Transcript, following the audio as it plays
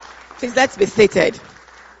Please, let's be seated.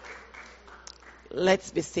 Let's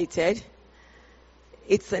be seated.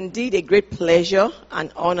 It's indeed a great pleasure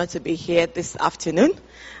and honor to be here this afternoon.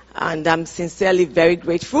 And I'm sincerely very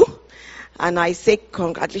grateful. And I say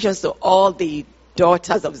congratulations to all the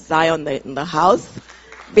daughters of Zion in the house,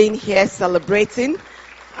 being here celebrating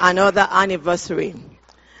another anniversary.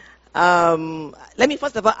 Let me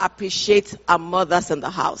first of all appreciate our mothers in the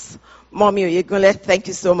house. Mommy Oyegule, thank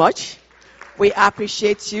you so much. We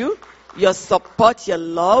appreciate you, your support, your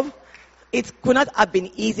love. It could not have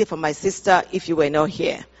been easy for my sister if you were not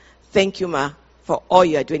here. Thank you, ma, for all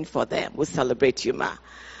you are doing for them. We celebrate you, ma.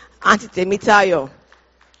 Auntie Temitayo,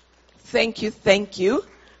 thank you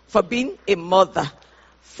for being a mother,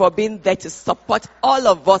 for being there to support all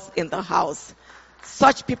of us in the house.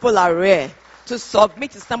 Such people are rare. To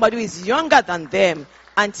submit to somebody who is younger than them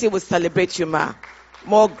until we celebrate you, ma.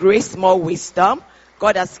 More grace, more wisdom.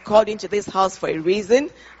 God has called into this house for a reason,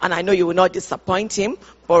 and I know you will not disappoint him,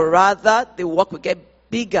 but rather the work will get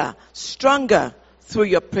bigger, stronger through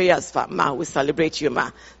your prayers, ma. We celebrate you, ma.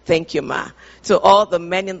 Thank you, ma. To all the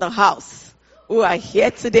men in the house who are here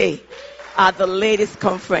today at the ladies'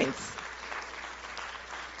 conference.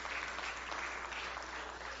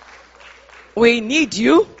 We need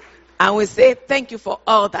you, and we say thank you for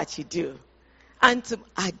all that you do. And to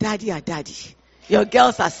our daddy, your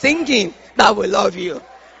girls are singing that we love you.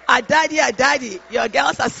 Our daddy, your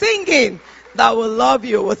girls are singing that we love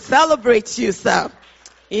you. We'll celebrate you, sir.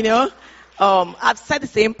 You know, I've said the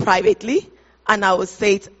same privately, and I will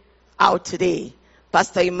say it out today.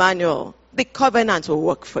 Pastor Emmanuel, the covenant will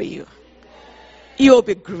work for you. You'll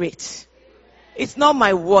be great. It's not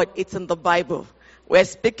my word, it's in the Bible. We're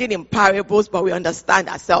speaking in parables, but we understand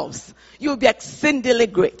ourselves. You'll be exceedingly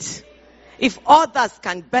great. If others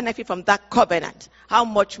can benefit from that covenant, how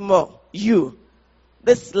much more you?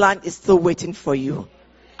 This land is still waiting for you.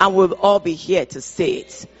 And we'll all be here to say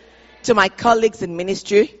it. To my colleagues in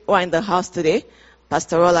ministry who are in the house today,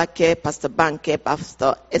 Pastor Rolake, Pastor Banke,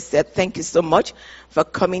 Pastor Esther, thank you so much for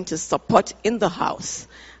coming to support in the house.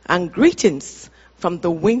 And greetings from the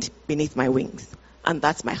wind beneath my wings. And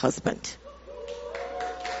that's my husband.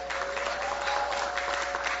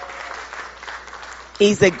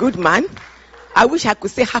 He's a good man. I wish I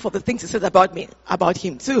could say half of the things he said about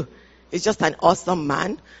him too. He's just an awesome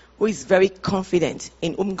man who is very confident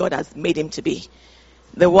in whom God has made him to be.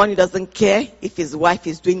 The one who doesn't care if his wife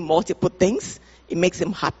is doing multiple things, it makes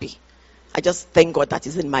him happy. I just thank God that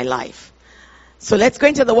is in my life. So let's go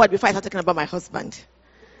into the word before I start talking about my husband.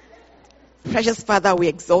 Precious Father, we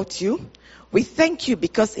exalt you. We thank you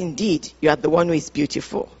because indeed you are the one who is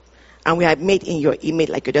beautiful. And we are made in your image,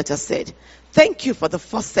 like your daughter said. Thank you for the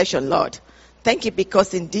first session, Lord. Thank you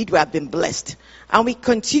because indeed we have been blessed. And we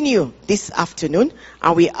continue this afternoon.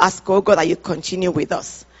 And we ask, oh God, that you continue with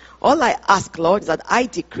us. All I ask, Lord, is that I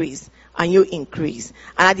decrease and you increase.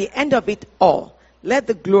 And at the end of it all, let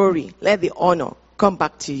the glory, let the honor come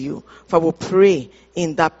back to you. For we pray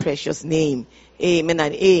in that precious name. Amen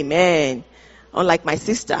and amen. Unlike my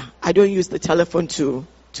sister, I don't use the telephone to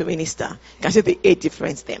minister. You can see the age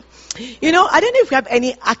difference there. You know, I don't know if we have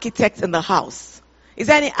any architects in the house. Is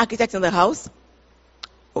there any architect in the house?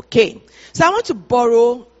 Okay. So I want to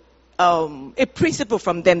borrow a principle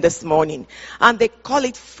from them this morning. And they call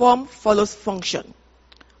it form follows function.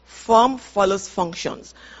 Form follows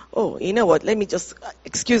functions. Oh, you know what? Let me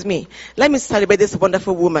celebrate this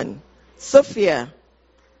wonderful woman. Sophia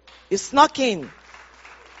is snuck in.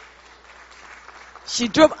 She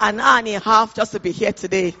drove an hour and a half just to be here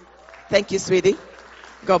today. Thank you, sweetie.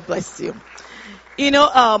 God bless you. You know,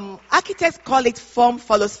 architects call it form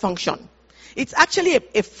follows function. It's actually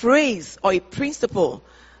a phrase or a principle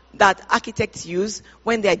that architects use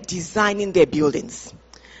when they're designing their buildings.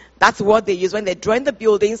 That's what they use when they're drawing the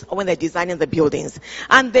buildings or when they're designing the buildings.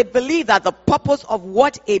 And they believe that the purpose of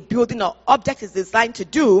what a building or object is designed to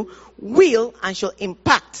do will and shall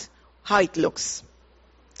impact how it looks.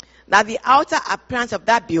 That the outer appearance of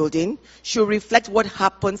that building should reflect what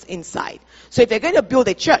happens inside. So if you're going to build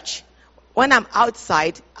a church, when I'm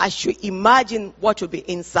outside, I should imagine what will be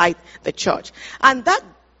inside the church. And that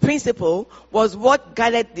principle was what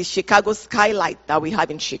guided the Chicago skylight that we have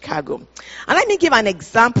in Chicago. And let me give an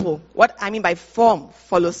example what I mean by form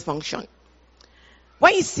follows function.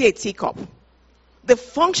 When you see a teacup, the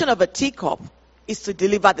function of a teacup is to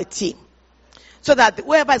deliver the tea. So that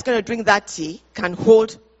whoever is going to drink that tea can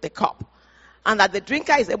hold the cup. And that the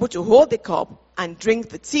drinker is able to hold the cup and drink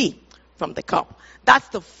the tea from the cup. That's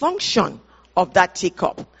the function of that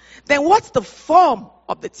teacup. Then what's the form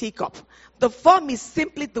of the teacup? The form is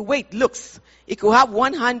simply the way it looks. It could have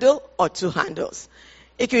one handle or two handles.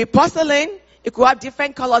 It could be porcelain, It could have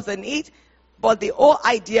different colors in it, but the whole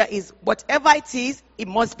idea is whatever it is, it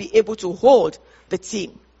must be able to hold the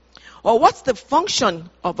team. Or what's the function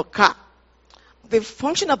of a car? The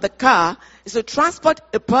function of the car is to transport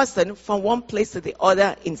a person from one place to the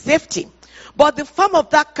other in safety. But the form of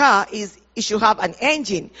that car is it should have an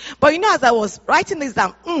engine. But as I was writing this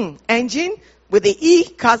down, engine with the E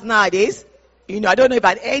cars nowadays, I don't know if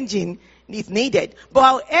an engine is needed. But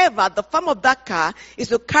however, the form of that car is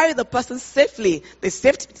to carry the person safely. The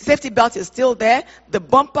safety belt is still there. The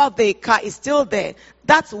bumper of the car is still there.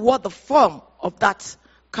 That's what the form of that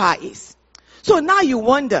car is. So now you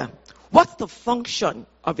wonder, what's the function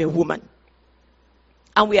of a woman?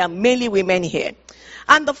 And we are mainly women here.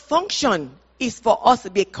 And the function is for us to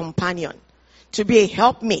be a companion, to be a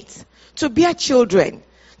helpmate, to bear children,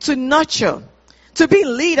 to nurture, to be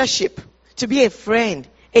in leadership, to be a friend,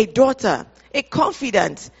 a daughter, a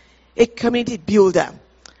confidant, a community builder,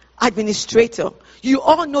 administrator. You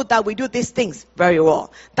all know that we do these things very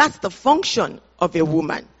well. That's the function of a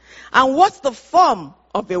woman. And what's the form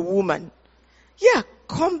of a woman? Yeah,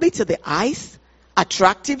 comely to the eyes,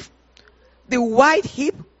 attractive, the wide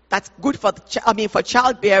hip, that's good for for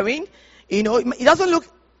childbearing. It doesn't look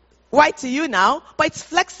wide to you now, but it's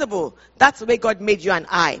flexible. That's the way God made you and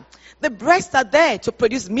I. The breasts are there to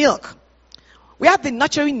produce milk. We have the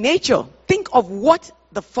nurturing nature. Think of what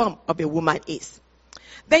the form of a woman is.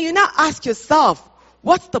 Then you now ask yourself,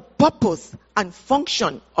 what's the purpose and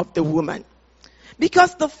function of the woman?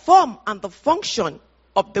 Because the form and the function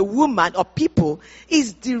of the woman or people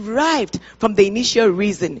is derived from the initial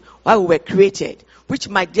reason why we were created, which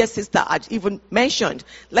my dear sister had even mentioned.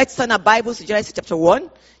 Let's turn our Bibles to Genesis chapter 1.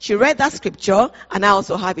 She read that scripture, and I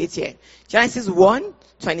also have it here. Genesis 1,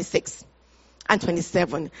 26 and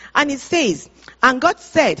 27. And it says, and God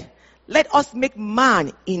said, let us make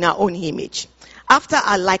man in our own image, after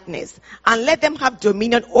our likeness, and let them have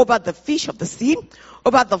dominion over the fish of the sea,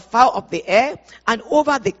 over the fowl of the air, and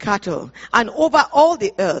over the cattle, and over all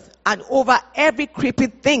the earth, and over every creeping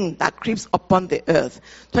thing that creeps upon the earth.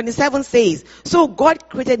 27 says, so God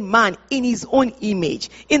created man in his own image.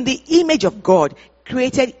 In the image of God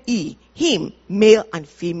created he, him, male and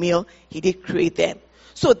female, he did create them.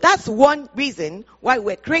 So that's one reason why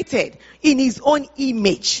we're created, in his own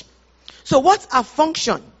image. So what's our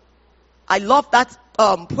function? I love that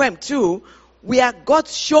poem too. We are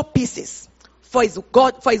God's showpieces for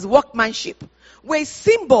his workmanship. We're a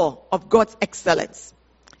symbol of God's excellence.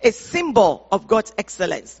 A symbol of God's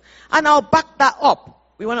excellence. And I'll back that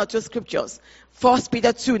up with one or two scriptures. 1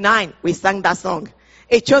 Peter 2:9, we sang that song.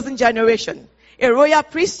 A chosen generation, a royal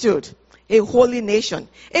priesthood, a holy nation,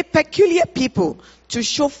 a peculiar people to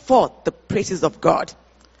show forth the praises of God.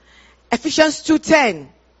 Ephesians 2:10,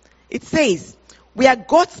 it says, we are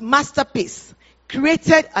God's masterpiece,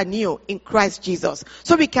 created anew in Christ Jesus,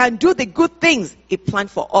 so we can do the good things he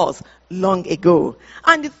planned for us long ago.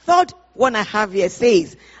 And the third one I have here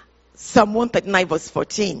says, Psalm 139 verse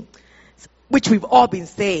 14, which we've all been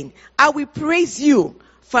saying, I will praise you,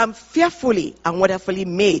 for I'm fearfully and wonderfully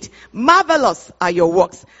made. Marvelous are your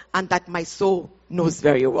works, and that my soul knows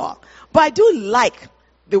very well. But I do like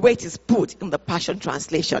the way it is put in the Passion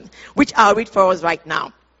Translation, which I'll read for us right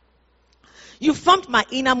now. You formed my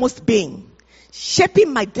innermost being,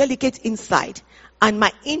 shaping my delicate inside and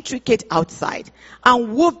my intricate outside,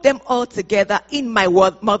 and wove them all together in my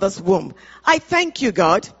mother's womb. I thank you,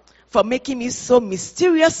 God, for making me so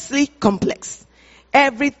mysteriously complex.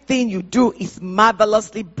 Everything you do is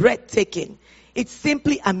marvelously breathtaking. It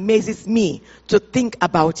simply amazes me to think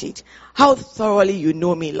about it. How thoroughly you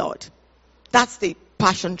know me, Lord. That's the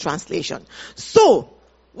Passion Translation. So,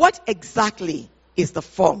 what exactly is the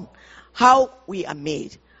form? How we are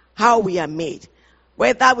made. How we are made.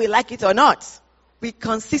 Whether we like it or not, we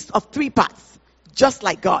consist of three parts, just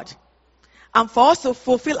like God. And for us to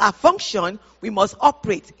fulfill our function, we must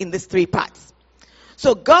operate in these three parts.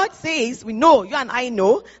 So God says, we know, you and I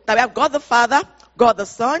know, that we have God the Father, God the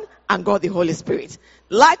Son, and God the Holy Spirit.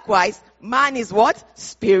 Likewise, man is what?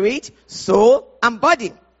 Spirit, soul, and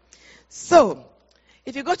body. So,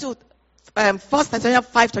 if you go to 1 Thessalonians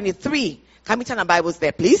 5:23, can we turn our Bibles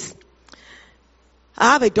there, please?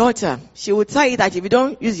 I have a daughter. She will tell you that if you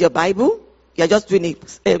don't use your Bible, you're just doing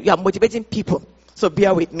it. You're motivating people. So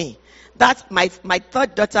bear with me. That's my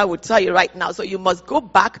third daughter will tell you right now. So you must go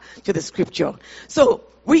back to the scripture. So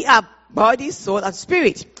we are body, soul, and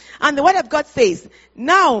spirit. And the word of God says,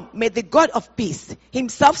 now may the God of peace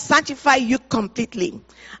himself sanctify you completely.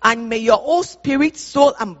 And may your whole spirit,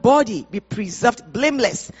 soul, and body be preserved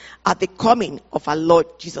blameless at the coming of our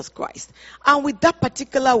Lord Jesus Christ. And with that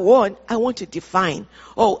particular one, I want to define.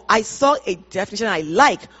 I saw a definition I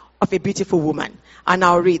like of a beautiful woman. And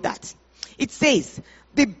I'll read that. It says,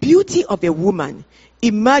 the beauty of a woman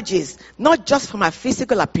emerges not just from her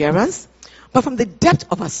physical appearance, but from the depth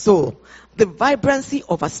of her soul, the vibrancy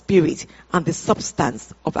of her spirit, and the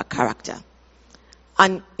substance of her character.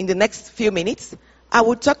 And in the next few minutes, I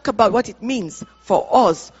will talk about what it means for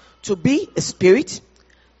us to be a spirit,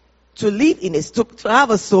 to live to have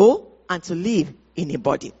a soul, and to live in a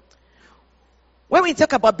body. When we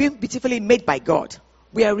talk about being beautifully made by God,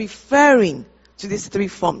 we are referring to these three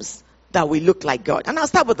forms that we look like God. And I'll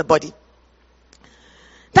start with the body.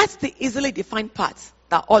 That's the easily defined part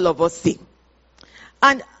that all of us see.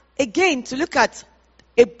 And again, to look at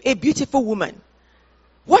a beautiful woman,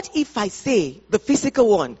 what if I say the physical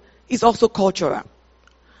one is also cultural?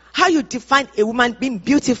 How you define a woman being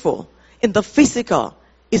beautiful in the physical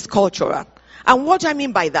is cultural. And what do I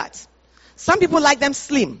mean by that? Some people like them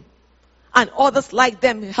slim, and others like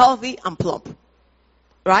them healthy and plump.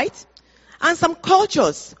 Right? And some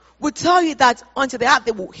cultures will tell you that until they have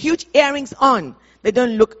the huge earrings on, they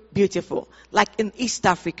don't look beautiful. Like in East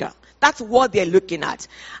Africa. That's what they're looking at.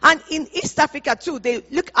 And in East Africa too, they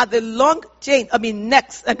look at the long chains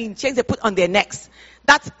they put on their necks.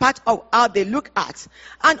 That's part of how they look at.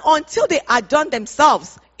 And until they adorn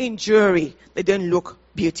themselves in jewelry, they don't look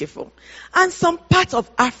beautiful. And some parts of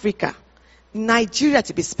Africa, Nigeria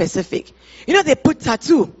to be specific, they put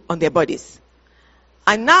tattoo on their bodies.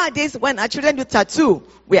 And nowadays, when our children do tattoo,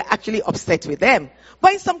 we are actually upset with them.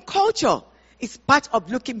 But in some culture, it's part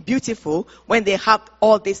of looking beautiful when they have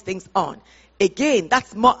all these things on. Again,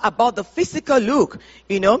 that's more about the physical look,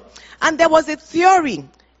 And there was a theory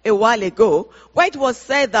a while ago where it was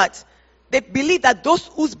said that they believe that those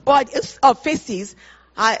whose bodies or faces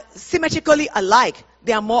are symmetrically alike,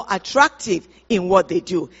 they are more attractive in what they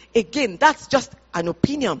do. Again, that's just an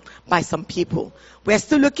opinion by some people. We're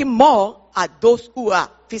still looking more at those who are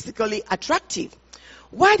physically attractive.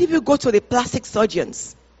 Why did you go to the plastic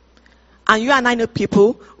surgeons? And you and I know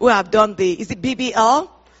people who have done the BBL,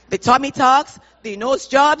 the tummy tucks, the nose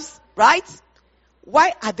jobs, right?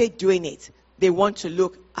 Why are they doing it? They want to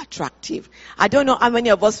look attractive. I don't know how many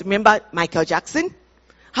of us remember Michael Jackson,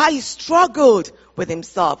 how he struggled with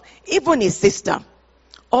himself, even his sister,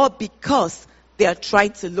 all because they are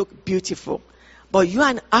trying to look beautiful. But you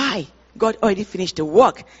and I, God already finished the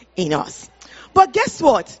work in us. But guess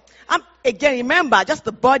what? Again, remember, just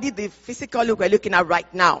the body, the physical look we're looking at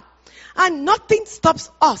right now. And nothing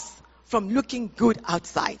stops us from looking good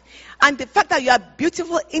outside. And the fact that you are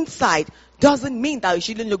beautiful inside doesn't mean that you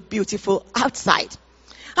shouldn't look beautiful outside.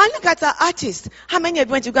 And look at our artists. How many of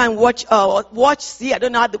you went to go and watch, I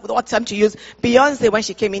don't know what time to use, Beyonce when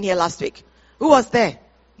she came in here last week? Who was there?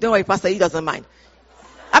 Don't worry, Pastor, he doesn't mind.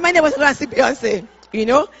 How many of us went to see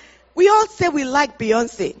Beyonce? We all say we like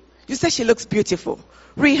Beyonce. You say she looks beautiful.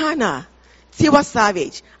 Rihanna, Tiwa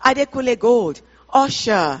Savage, Adekunle Gold,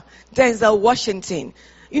 Usher, Denzel Washington.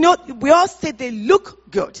 We all say they look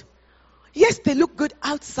good. Yes, they look good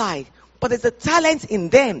outside, but there's a talent in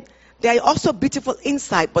them. They are also beautiful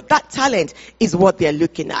inside, but that talent is what they're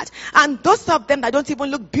looking at. And those of them that don't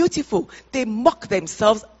even look beautiful, they mock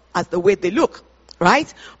themselves as the way they look,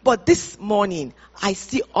 right? But this morning, I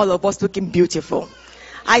see all of us looking beautiful.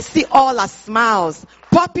 I see all our smiles,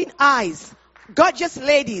 popping eyes, gorgeous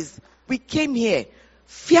ladies. We came here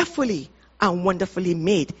fearfully and wonderfully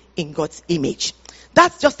made in God's image.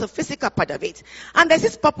 That's just the physical part of it. And there's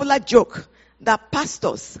this popular joke that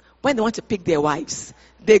pastors, when they want to pick their wives,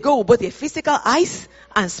 they go with both their physical eyes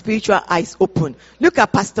and spiritual eyes open. Look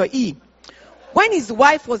at Pastor E. When his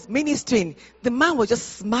wife was ministering, the man was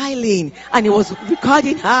just smiling and he was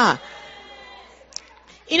recording her.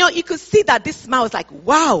 You could see that this smile was like,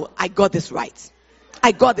 wow, I got this right.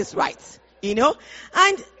 I got this right.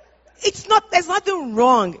 And there's nothing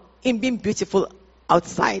wrong in being beautiful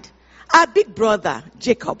outside. Our big brother,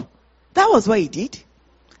 Jacob, that was what he did.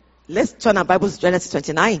 Let's turn our Bibles to Genesis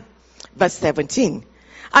 29, verse 17.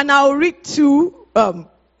 And I'll read two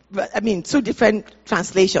different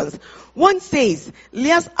translations. One says,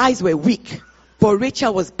 Leah's eyes were weak, but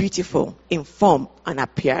Rachel was beautiful in form and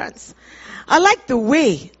appearance. I like the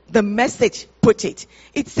way the Message put it.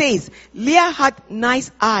 It says, Leah had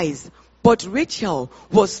nice eyes, but Rachel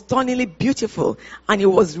was stunningly beautiful, and it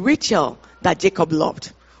was Rachel that Jacob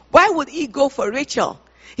loved. Why would he go for Rachel?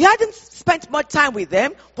 He hadn't spent much time with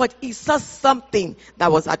them, but he saw something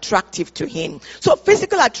that was attractive to him. So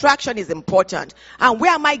physical attraction is important. And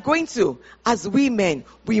where am I going to? As women,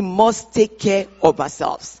 we must take care of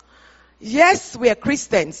ourselves. Yes, we are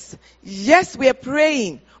Christians. Yes, we are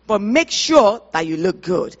praying. But make sure that you look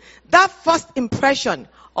good. That first impression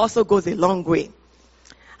also goes a long way.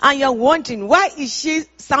 And you're wondering, why is she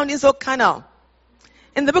sounding so carnal?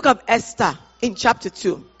 In the book of Esther, in chapter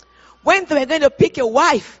 2, when they were going to pick a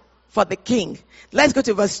wife for the king, let's go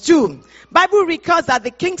to verse 2. Bible records that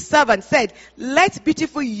the king's servant said, let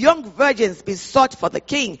beautiful young virgins be sought for the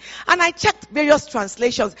king. And I checked various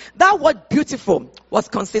translations. That word beautiful was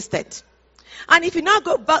consistent. And if you now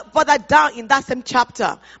go further down in that same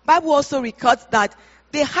chapter, Bible also records that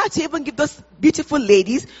they had to even give those beautiful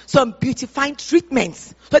ladies some beautifying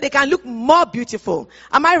treatments so they can look more beautiful.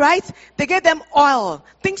 Am I right? They gave them oil,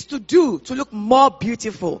 things to do to look more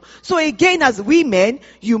beautiful. So again, as women,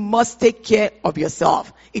 you must take care of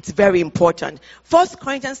yourself. It's very important. 1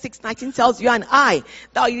 Corinthians 6:19 tells you and I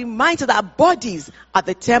that we remind that our bodies are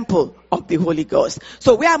the temple of the Holy Ghost.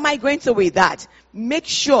 So where am I going to with that? Make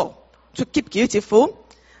sure to keep beautiful.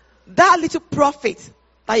 That little profit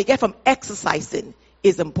that you get from exercising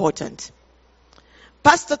is important.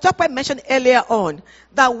 Pastor Topper mentioned earlier on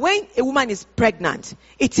that when a woman is pregnant,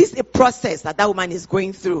 it is a process that woman is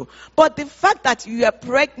going through. But the fact that you are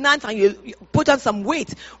pregnant and you put on some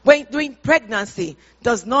weight when during pregnancy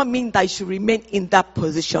does not mean that you should remain in that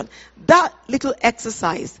position. That little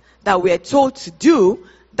exercise that we are told to do,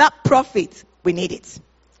 that profit, we need it.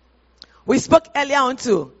 We spoke earlier on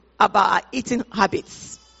too about our eating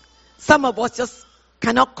habits. Some of us just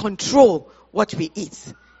cannot control what we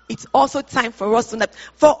eat. It's also time for us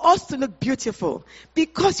to look beautiful.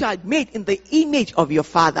 Because you are made in the image of your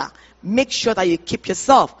Father, make sure that you keep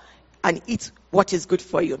yourself and eat what is good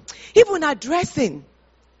for you. Even addressing.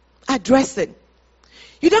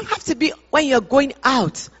 You don't have to be when you're going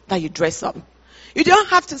out that you dress up. You don't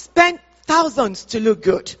have to spend thousands to look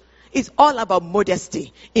good. It's all about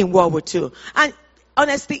modesty in World War II. And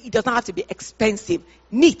honestly, it doesn't have to be expensive.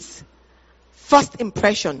 Neat. First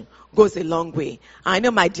impression goes a long way. I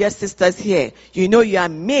know my dear sisters here, you know you are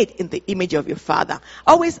made in the image of your Father.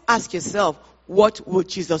 Always ask yourself, what would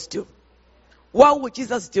Jesus do? What would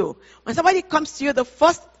Jesus do? When somebody comes to you the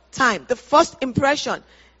first time, the first impression,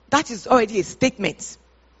 that is already a statement.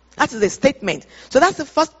 That is a statement. So that's the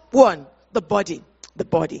first one, the body. The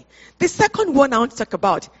body. The second one I want to talk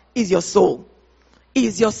about is your soul.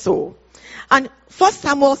 Is your soul. And 1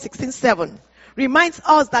 Samuel 16:7 reminds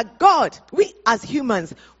us that God, we as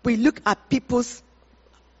humans, we look at people's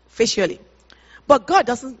facially. But God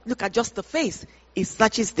doesn't look at just the face. He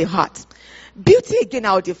searches the heart. Beauty, again,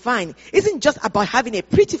 I'll define, isn't just about having a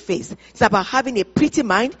pretty face. It's about having a pretty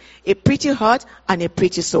mind, a pretty heart, and a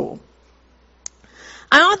pretty soul.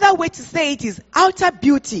 Another way to say it is outer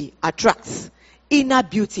beauty attracts. Inner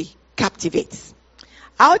beauty captivates.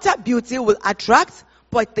 Outer beauty will attract,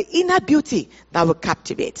 but the inner beauty that will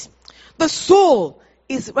captivate. The soul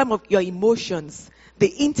is the realm of your emotions, the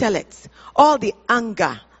intellect, all the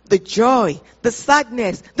anger, the joy, the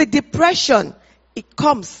sadness, the depression. It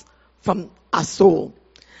comes from our soul.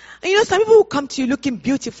 And you know, some people will come to you looking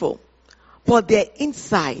beautiful, but their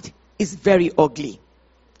inside is very ugly.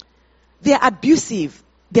 They're abusive.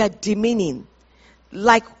 They're demeaning.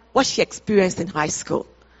 Like what she experienced in high school.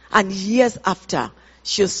 And years after,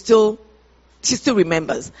 she still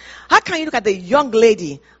remembers. How can you look at the young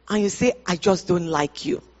lady and you say, I just don't like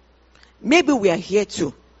you? Maybe we are here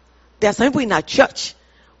too. There are some people in our church.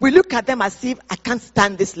 We look at them as if, I can't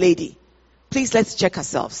stand this lady. Please, let's check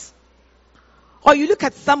ourselves. Or you look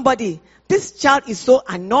at somebody, this child is so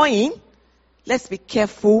annoying. Let's be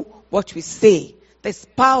careful what we say. There's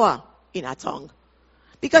power in our tongue.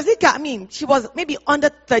 Because she was maybe under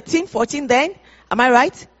 13, 14 then. Am I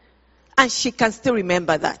right? And she can still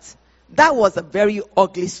remember that. That was a very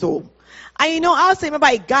ugly soul. And you know, I also remember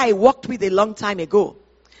a guy I worked with a long time ago.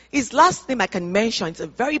 His last name I can mention. It's a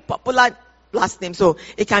very popular last name, so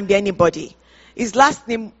it can be anybody. His last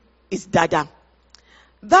name is Dada.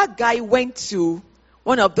 That guy went to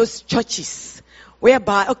one of those churches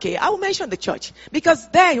whereby, okay, I will mention the church. Because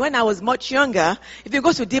then, when I was much younger, if you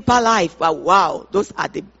go to Deeper Life, wow, those are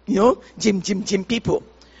the, gym people.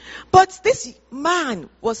 But this man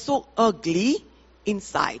was so ugly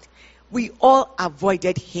inside. We all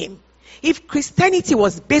avoided him. If Christianity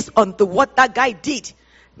was based on what that guy did,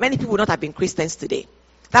 many people would not have been Christians today.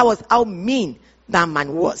 That was how mean that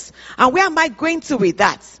man was. And where am I going to with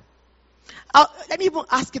that? Let me even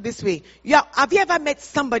ask you this way. Have you ever met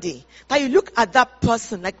somebody that you look at that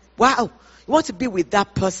person like, wow, you want to be with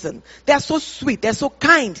that person. They're so sweet. They're so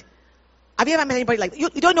kind. Have you ever met anybody like that? You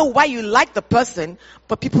don't know why you like the person,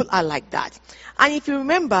 but people are like that. And if you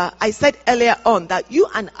remember, I said earlier on that you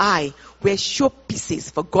and I were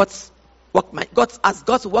showpieces for God's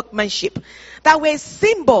workmanship. That we're a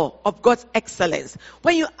symbol of God's excellence.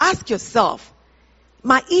 When you ask yourself,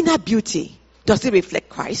 my inner beauty, does it reflect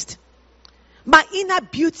Christ? My inner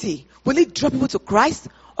beauty, will it draw people to Christ,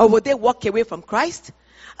 or will they walk away from Christ?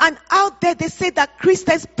 And out there, they say that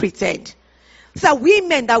Christians pretend. So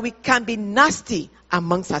women, that we can be nasty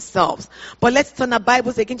amongst ourselves. But let's turn our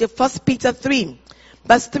Bibles again to 1 Peter 3,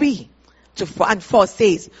 verse 3 to 4 and 4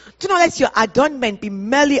 says, do not let your adornment be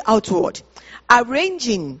merely outward,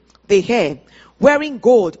 arranging the hair, wearing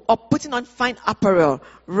gold, or putting on fine apparel.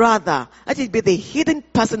 Rather, let it be the hidden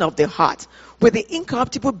person of the heart, with the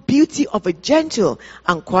incorruptible beauty of a gentle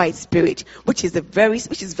and quiet spirit, which is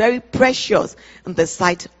very precious in the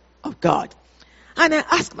sight of God. And I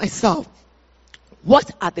ask myself, what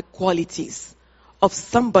are the qualities of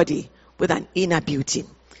somebody with an inner beauty?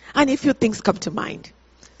 And a few things come to mind.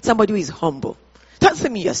 Somebody who is humble.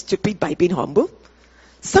 Doesn't mean you're stupid by being humble.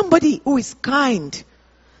 Somebody who is kind.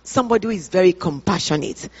 Somebody who is very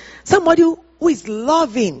compassionate. Somebody who is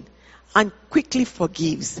loving and quickly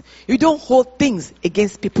forgives. You don't hold things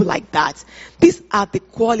against people like that. These are the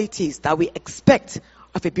qualities that we expect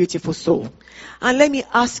of a beautiful soul. And let me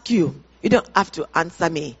ask you, you don't have to answer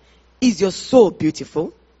me. Is your soul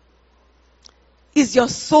beautiful? Is your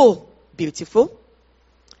soul beautiful?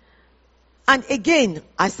 And again,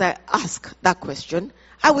 as I ask that question,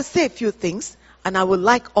 I will say a few things, and I would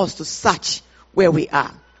like us to search where we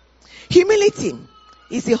are. Humility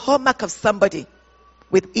is a hallmark of somebody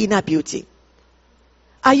with inner beauty.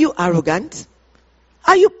 Are you arrogant?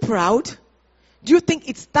 Are you proud? Do you think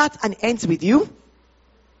it starts and ends with you?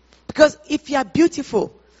 Because if you are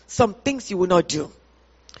beautiful, some things you will not do.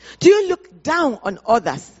 Do you look down on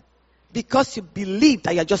others because you believe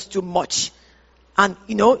that you're just too much? And,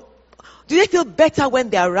 do they feel better when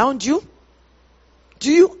they're around you?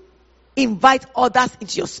 Do you invite others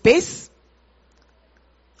into your space?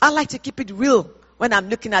 I like to keep it real when I'm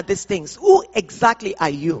looking at these things. Who exactly are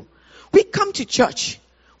you? We come to church.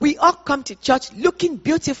 We all come to church looking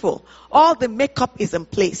beautiful. All the makeup is in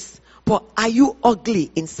place. But are you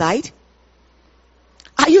ugly inside?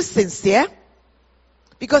 Are you sincere?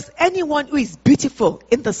 Because anyone who is beautiful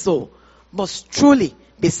in the soul must truly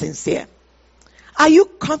be sincere. Are you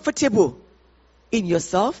comfortable in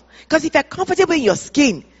yourself? Because if you're comfortable in your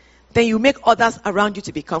skin, then you make others around you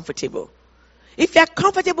to be comfortable. If you're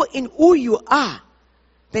comfortable in who you are,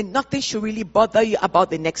 then nothing should really bother you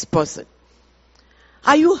about the next person.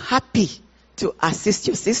 Are you happy to assist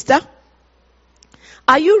your sister?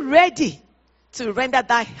 Are you ready to render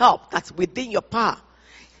that help that's within your power?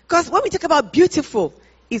 Because when we talk about beautiful,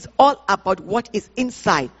 it's all about what is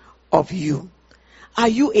inside of you. Are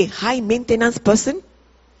you a high maintenance person?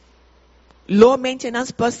 Low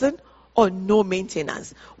maintenance person? Or no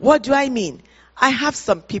maintenance? What do I mean? I have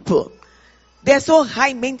some people. They're so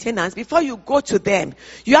high maintenance. Before you go to them,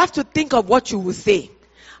 you have to think of what you will say.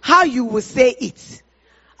 How you will say it.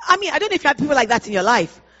 I don't know if you have people like that in your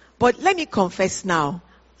life. But let me confess now.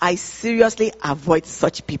 I seriously avoid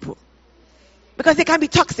such people. Because they can be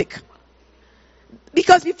toxic.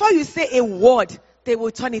 Because before you say a word, they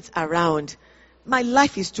will turn it around. My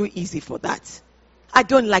life is too easy for that. I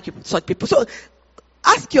don't like such people. So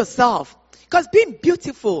ask yourself. Because being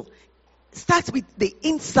beautiful starts with the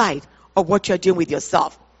inside of what you're doing with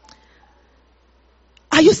yourself.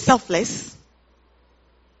 Are you selfless?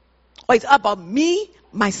 Or it's about me,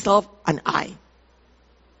 myself, and I?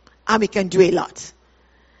 And we can do a lot.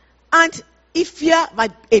 And if you're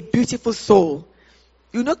a beautiful soul,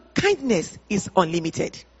 kindness is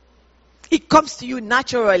unlimited. It comes to you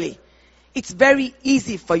naturally. It's very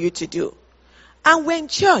easy for you to do. And we're in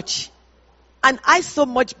church, and I so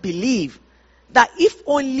much believe that if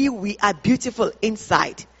only we are beautiful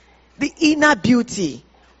inside, the inner beauty,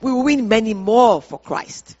 we will win many more for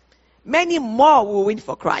Christ. Many more will win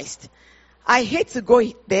for Christ. I hate to go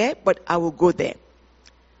there, but I will go there.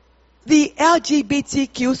 The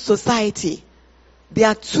LGBTQ society, they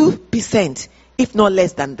are 2%, if not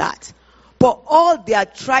less than that. But all they are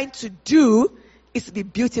trying to do is to be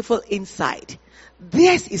beautiful inside.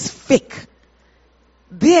 Theirs is fake.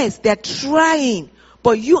 Theirs, they're trying.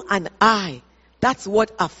 But you and I, that's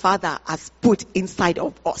what our Father has put inside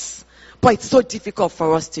of us. But it's so difficult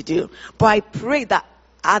for us to do. But I pray that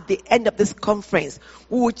at the end of this conference,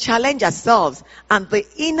 we will challenge ourselves and the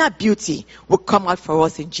inner beauty will come out for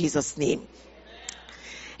us in Jesus' name.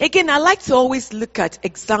 Again, I like to always look at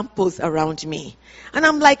examples around me. And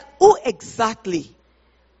I'm like, who exactly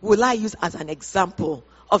will I use as an example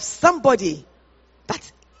of somebody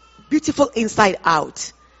that's beautiful inside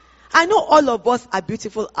out? I know all of us are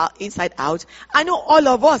beautiful inside out. I know all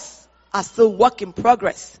of us are still work in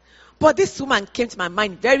progress. But this woman came to my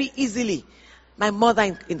mind very easily. My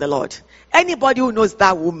mother in the Lord. Anybody who knows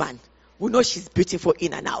that woman will know she's beautiful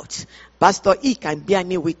in and out. Pastor E can be a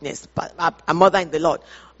new witness, a mother in the Lord,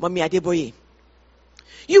 Mommy Adeboye.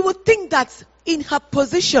 You would think that in her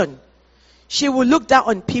position, she will look down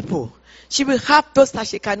on people. She will have those that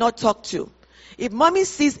she cannot talk to. If mommy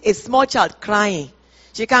sees a small child crying,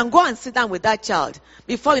 she can go and sit down with that child.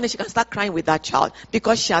 Before you know, she can start crying with that child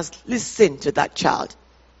because she has listened to that child.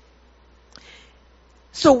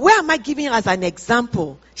 So where am I giving her as an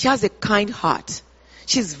example? She has a kind heart.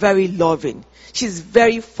 She's very loving. She's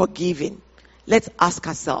very forgiving. Let's ask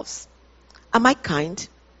ourselves, am I kind?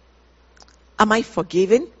 Am I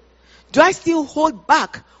forgiving? Do I still hold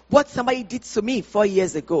back what somebody did to me 4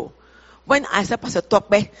 years ago? When I said Pastor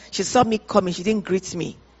Tokbe, she saw me coming, she didn't greet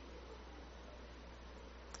me.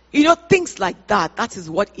 You know, things like that. That is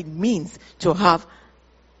what it means to have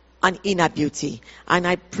an inner beauty. And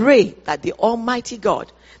I pray that the Almighty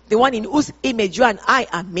God, the one in whose image you and I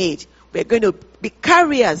are made, we're going to be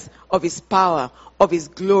carriers of His power, of His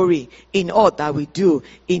glory in all that we do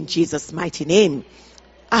in Jesus' mighty name.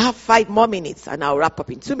 I have 5 more minutes and I'll wrap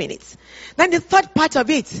up in 2 minutes. Then the third part of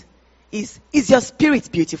it is your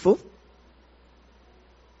spirit beautiful?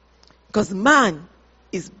 Because man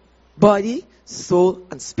is body, soul,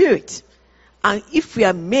 and spirit. And if we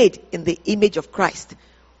are made in the image of Christ,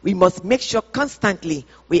 we must make sure constantly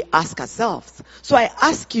we ask ourselves. So I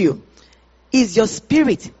ask you, is your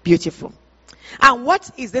spirit beautiful? And what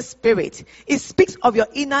is the spirit? It speaks of your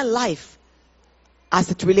inner life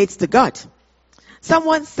as it relates to God.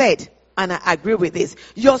 Someone said, and I agree with this,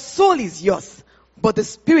 your soul is yours, but the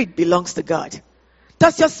spirit belongs to God.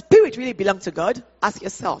 Does your spirit really belong to God? Ask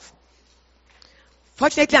yourself.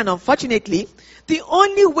 Fortunately and unfortunately, the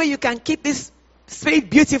only way you can keep this spirit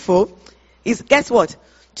beautiful is, guess what?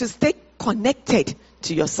 To stay connected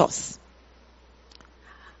to your source.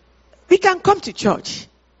 We can come to church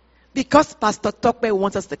because Pastor Tokbe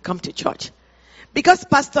wants us to come to church. Because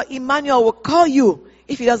Pastor Emmanuel will call you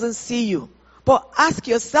if he doesn't see you. But ask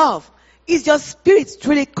yourself, is your spirit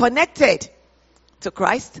truly connected to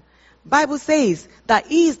Christ? Bible says that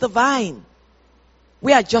He is the vine.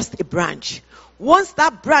 We are just a branch. Once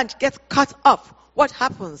that branch gets cut off, what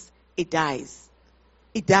happens? It dies.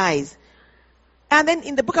 It dies. And then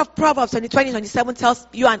in the book of Proverbs 20:27 tells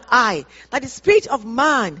you and I that the spirit of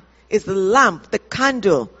man is the lamp, the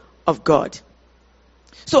candle of God.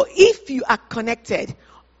 So if you are connected,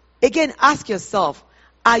 again ask yourself,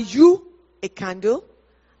 are you a candle?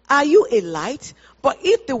 Are you a light? But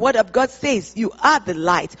if the word of God says you are the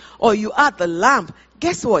light or you are the lamp,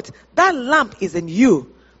 guess what? That lamp is in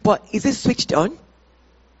you. But is it switched on?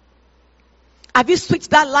 Have you switched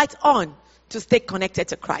that light on to stay connected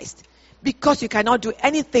to Christ? Because you cannot do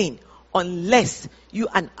anything unless you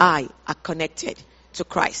and I are connected to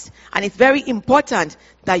Christ. And it's very important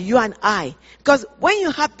that you and I, because when you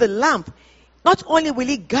have the lamp, not only will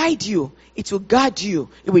it guide you, it will guide you,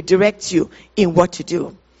 it will direct you in what to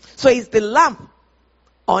do. So is the lamp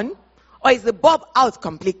on or is the bulb out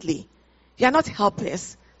completely? You are not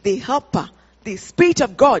helpless. The helper, the Spirit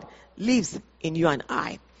of God lives in you and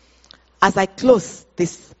I. As I close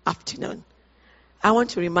this afternoon, I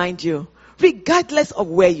want to remind you, regardless of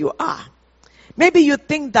where you are, maybe you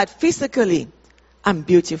think that physically I'm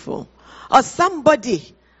beautiful, or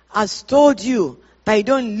somebody has told you that you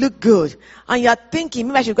don't look good, and you're thinking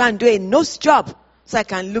maybe I should go and do a nose job so I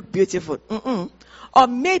can look beautiful. Or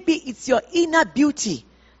maybe it's your inner beauty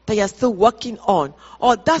that you're still working on,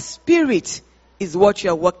 or that spirit is what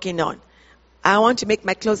you're working on. I want to make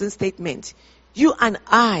my closing statement. You and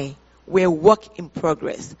I were work in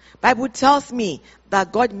progress. Bible tells me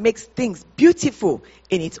that God makes things beautiful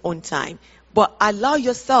in its own time. But allow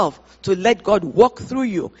yourself to let God walk through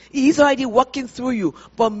you. He is already walking through you.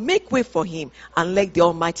 But make way for Him and let the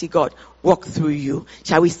Almighty God walk through you.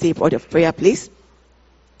 Shall we say a word of prayer, please?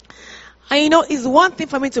 And you know, it's one thing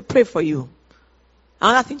for me to pray for you.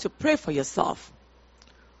 Another thing to pray for yourself.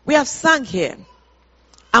 We have sung here.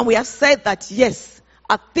 And we have said that, yes,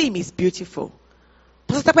 our theme is beautiful.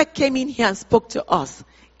 Pastor Tokbe came in here and spoke to us.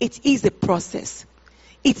 It is a process.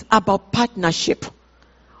 It's about partnership.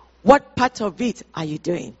 What part of it are you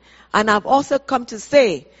doing? And I've also come to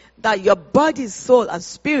say that your body, soul, and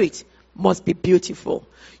spirit must be beautiful.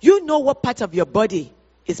 You know what part of your body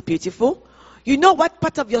is beautiful. You know what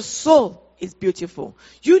part of your soul is beautiful.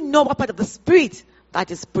 You know what part of the spirit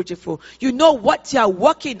that is beautiful. You know what you are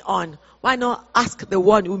working on. Why not ask the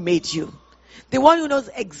one who made you? The one who knows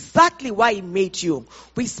exactly why He made you.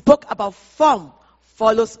 We spoke about form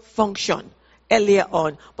follows function earlier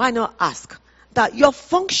on. Why not ask that your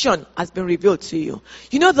function has been revealed to you?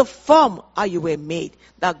 You know the form how you were made.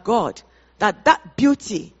 That God, that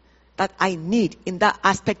beauty, that I need in that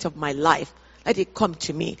aspect of my life, let it come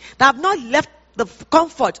to me. That I've not left the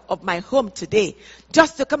comfort of my home today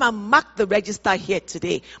just to come and mark the register here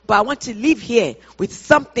today. But I want to live here with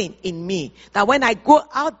something in me, that when I go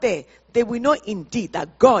out there, they will know indeed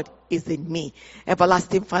that God is in me.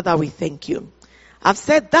 Everlasting Father, we thank you. I've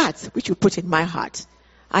said that which you put in my heart.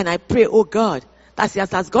 And I pray, oh God, that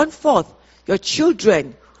as has gone forth, your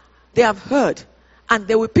children, they have heard, and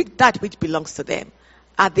they will pick that which belongs to them.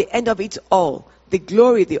 At the end of it all, the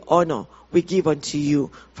glory, the honor we give unto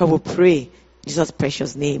you. For we pray in Jesus'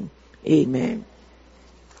 precious name. Amen.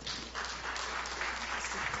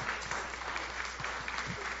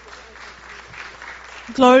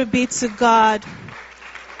 Glory be to God.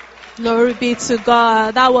 Glory be to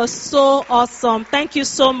God. That was so awesome. Thank you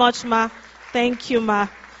so much, Ma. Thank you, Ma.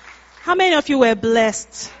 How many of you were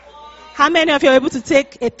blessed? How many of you were able to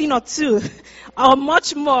take a thing or two or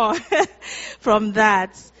much more from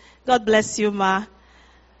that? God bless you, Ma.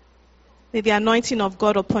 May the anointing of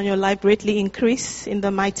God upon your life greatly increase in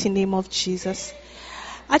the mighty name of Jesus.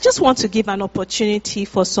 I just want to give an opportunity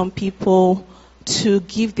for some people to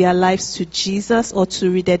give their lives to Jesus or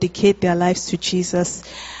to rededicate their lives to Jesus.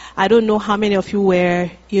 I don't know how many of you were,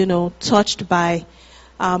 touched by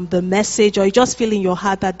the message, or you just feel in your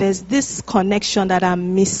heart that there's this connection that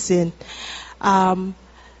I'm missing.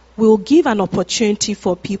 We'll give an opportunity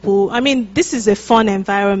for people. I mean, this is a fun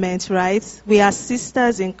environment, right? We are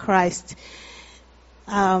sisters in Christ.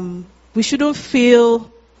 We shouldn't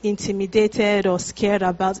feel intimidated or scared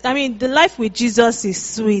about. I mean, the life with Jesus is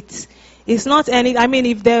sweet. It's not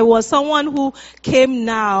if there was someone who came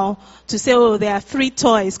now to say, oh, there are 3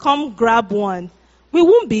 toys, come grab one. We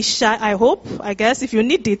won't be shy, I guess. If you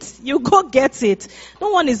need it, you go get it.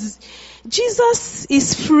 Jesus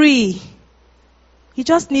is free. He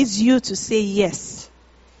just needs you to say yes.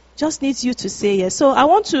 Just needs you to say yes. So I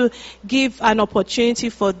want to give an opportunity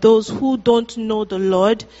for those who don't know the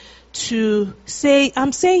Lord to say,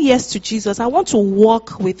 I'm saying yes to Jesus. I want to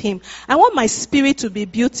walk with him. I want my spirit to be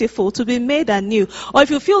beautiful, to be made anew. Or if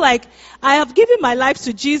you feel like, I have given my life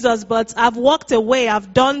to Jesus, but I've walked away,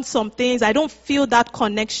 I've done some things, I don't feel that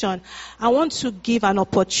connection. I want to give an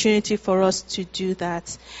opportunity for us to do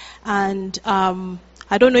that. And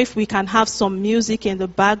I don't know if we can have some music in the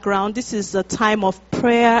background. This is a time of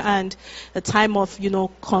prayer and a time of,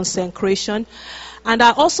 consecration. And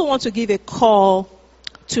I also want to give a call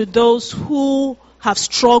to those who have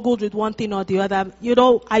struggled with one thing or the other.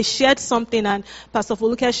 I shared something, and Pastor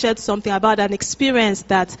Foluke shared something about an experience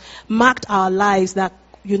that marked our lives that,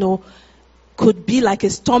 could be like a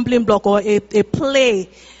stumbling block or a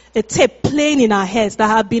tape playing in our heads that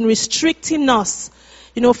have been restricting us,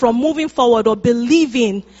 from moving forward or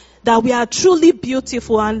believing that we are truly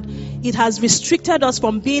beautiful, and it has restricted us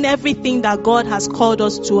from being everything that God has called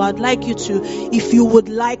us to. I'd like you to, if you would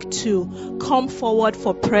like to, come forward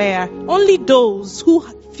for prayer. Only those who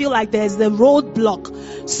feel like there's a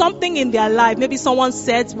roadblock, something in their life, maybe someone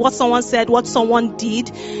said, what someone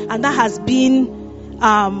did, and that has been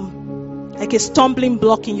like a stumbling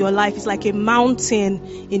block in your life. It's like a mountain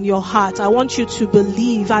in your heart. I want you to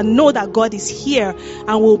believe and know that God is here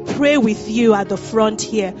and will pray with you at the front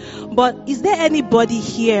here. But is there anybody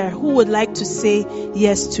here who would like to say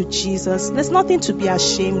yes to Jesus? There's nothing to be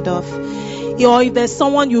ashamed of. Or if there's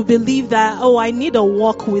someone you believe that, I need a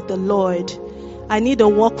walk with the Lord. I need a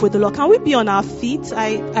walk with the Lord. Can we be on our feet?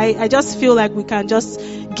 I just feel like we can just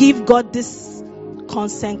give God this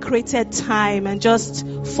consecrated time and just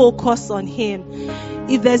focus on him.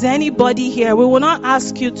 If there's anybody here, we will not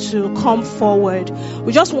ask you to come forward.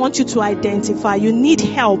 We just want you to identify. You need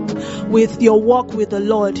help with your walk with the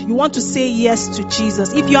Lord. You want to say yes to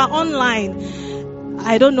Jesus. If you are online,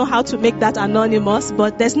 I don't know how to make that anonymous,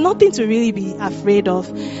 but there's nothing to really be afraid of.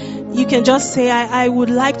 You can just say, I would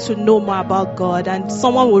like to know more about God, and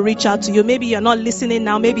someone will reach out to you. Maybe you're not listening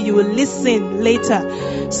now. Maybe you will listen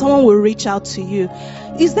later. Someone will reach out to you.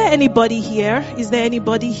 Is there anybody here? Is there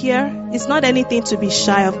anybody here? It's not anything to be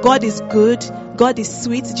shy of. God is good. God is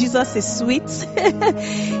sweet. Jesus is sweet.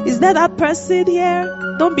 Is there that person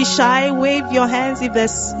here? Don't be shy. Wave your hands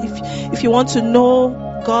if you want to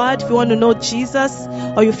know God, if you want to know Jesus,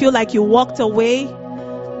 or you feel like you walked away,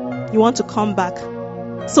 you want to come back.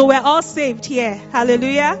 So we're all saved here.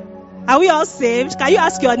 Hallelujah. Are we all saved? Can you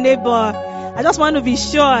ask your neighbor? I just want to be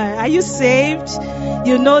sure. Are you saved?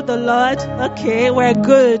 You know the Lord? Okay, we're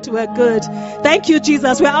good. We're good. Thank you,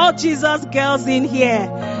 Jesus. We're all Jesus girls in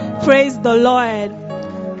here. Praise the Lord.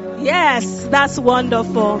 Yes, that's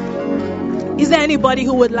wonderful. Is there anybody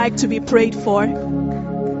who would like to be prayed for?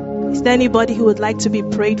 Is there anybody who would like to be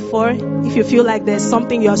prayed for? If you feel like there's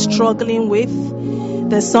something you're struggling with,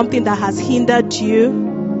 there's something that has hindered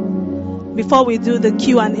you, before we do the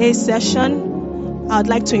Q&A session, I'd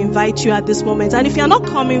like to invite you at this moment. And if you're not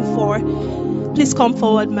coming forward, please come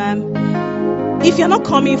forward, ma'am. If you're not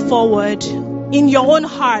coming forward, in your own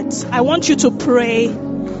heart, I want you to pray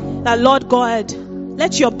that, Lord God,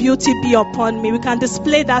 let your beauty be upon me. We can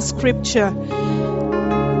display that scripture.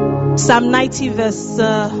 Psalm 90 verse,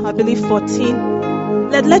 I believe 14.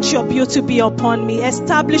 Let your beauty be upon me.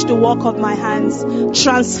 Establish the work of my hands.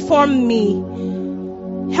 Transform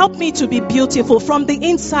me. Help me to be beautiful from the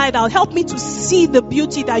inside out. Help me to see the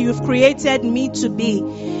beauty that you've created me to be.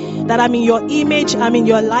 That I'm in your image, I'm in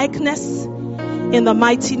your likeness. In the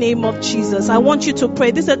mighty name of Jesus, I want you to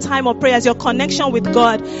pray. This is a time of prayer as your connection with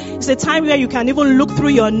God. It's a time where you can even look through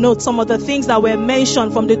your notes, some of the things that were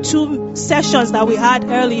mentioned from the 2 sessions that we had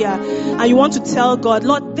earlier. And you want to tell God,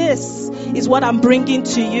 Lord, this is what I'm bringing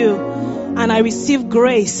to you. And I receive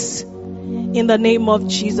grace in the name of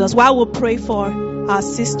Jesus. While we'll pray for our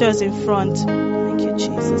sisters in front. Thank you,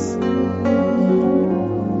 Jesus.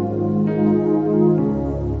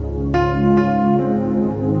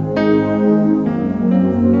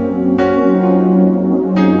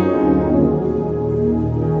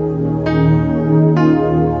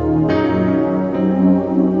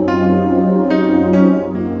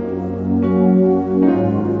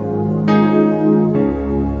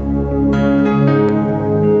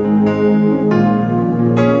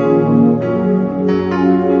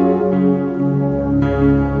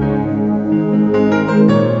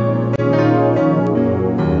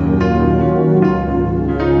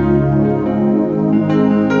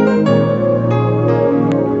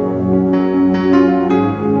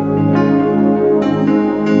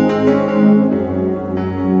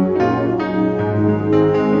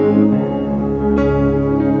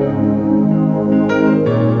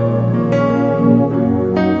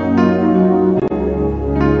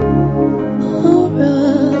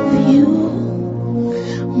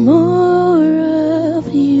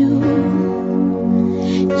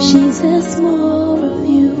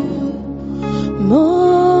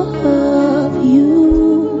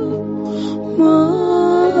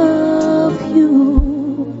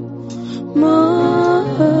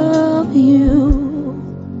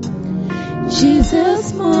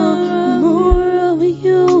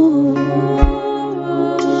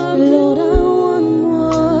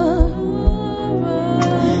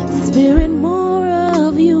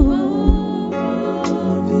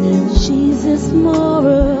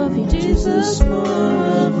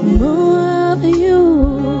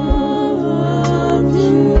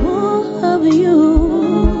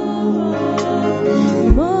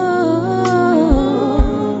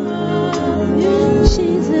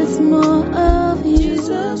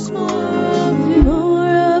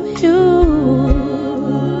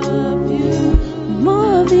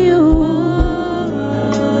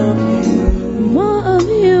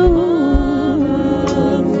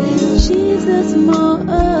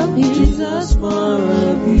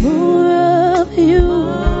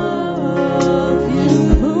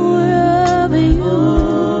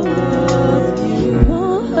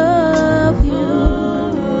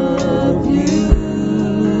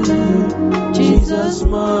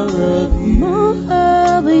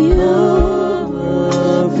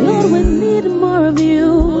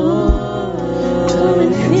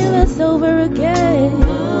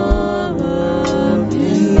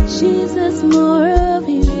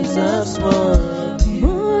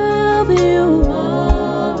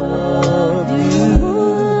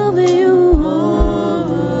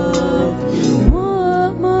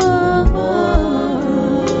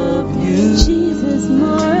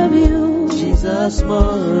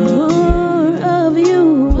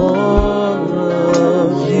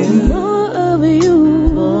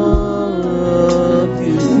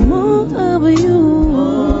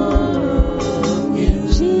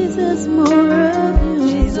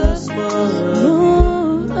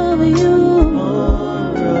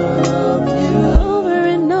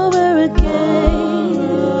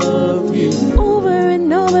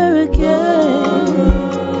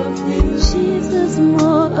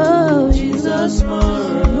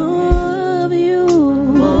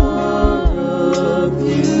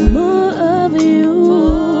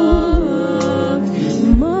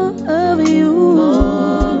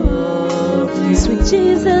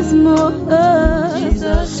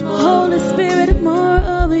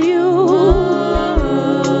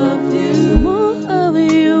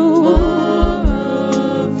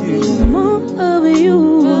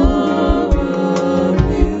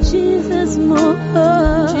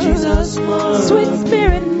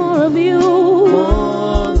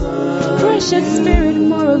 Precious Spirit,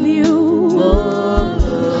 more of you.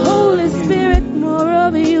 Holy Spirit, more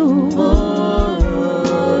of you.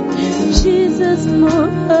 Jesus, more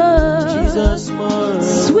of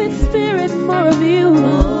Sweet Spirit, more of you.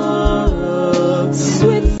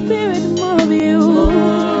 Sweet Spirit, more of you.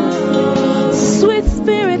 Sweet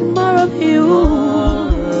Spirit, more of you.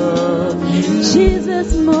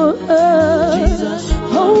 Jesus, more of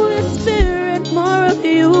Holy Spirit, more of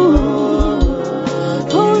you.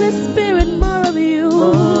 Holy Spirit, more of you.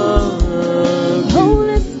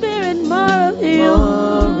 Holy Spirit, more of you.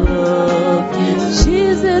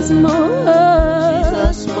 Jesus, more of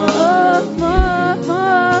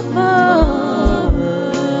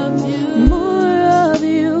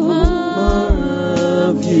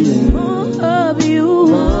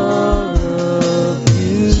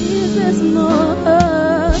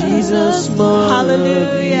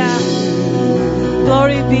Hallelujah.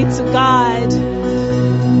 Glory be to God.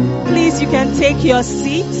 Please, you can take your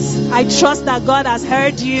seats. I trust that God has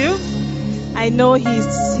heard you. I know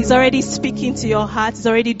He's already speaking to your heart. He's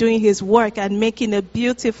already doing His work and making a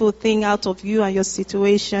beautiful thing out of you and your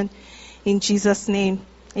situation. In Jesus' name.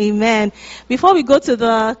 Amen. Before we go to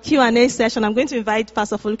the Q&A session, I'm going to invite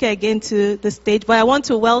Pastor Foluke again to the stage. But I want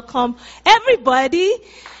to welcome everybody,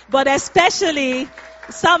 but especially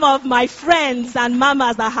some of my friends and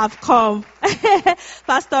mamas that have come.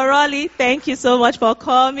 Pastor Rolly, thank you so much for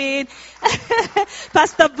coming.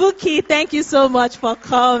 Pastor Buki, thank you so much for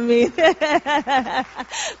coming. Pastor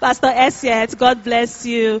Esiet, God bless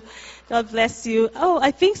you. God bless you. Oh,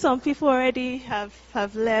 I think some people already have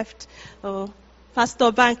left. Oh,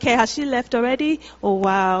 Pastor Banke, has she left already? Oh,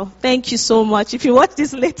 wow. Thank you so much. If you watch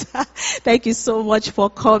this later, thank you so much for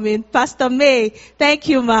coming. Pastor May, thank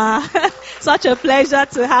you, Ma. Such a pleasure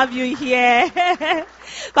to have you here.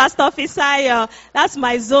 Pastor Fisayo, that's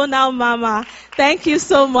my zonal mama. Thank you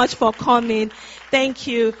so much for coming. Thank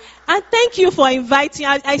you. And thank you for inviting.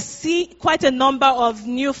 I see quite a number of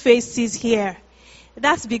new faces here.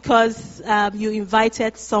 That's because you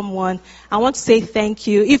invited someone. I want to say thank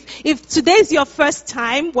you. If today is your first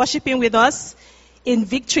time worshiping with us in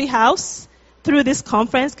Victory House through this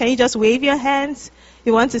conference, can you just wave your hands?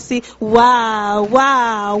 You want to see? Wow,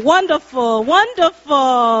 wonderful. Can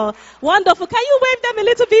you wave them a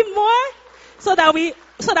little bit more so that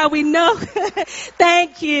we know?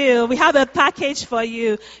 Thank you. We have a package for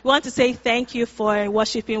you. We want to say thank you for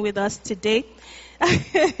worshiping with us today.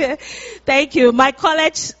 Thank you. My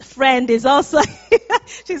college friend is also,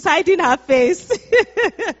 she's hiding her face.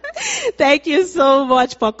 Thank you so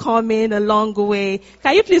much for coming a long way.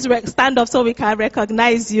 Can you please stand up so we can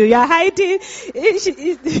recognize you? You're hiding.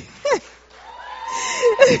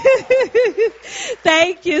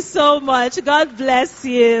 Thank you so much. God bless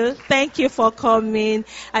you. Thank you for coming.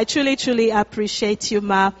 I truly, truly appreciate you,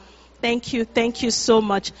 Ma. Thank you. Thank you so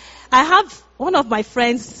much. I have one of my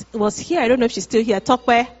friends was here. I don't know if she's still here.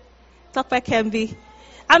 Tokwe Kembi.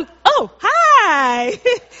 Oh, hi.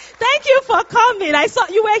 Thank you for coming. I saw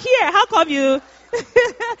you were here. How come you?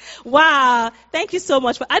 Wow. Thank you so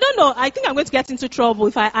much. I don't know. I think I'm going to get into trouble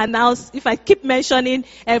if I keep mentioning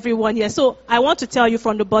everyone here. So I want to tell you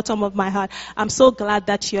from the bottom of my heart, I'm so glad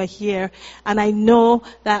that you're here. And I know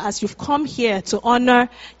that as you've come here to honor,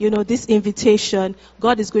 this invitation,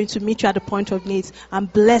 God is going to meet you at the point of need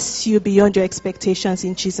and bless you beyond your expectations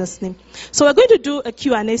in Jesus' name. So we're going to do a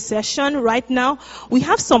Q&A session right now. We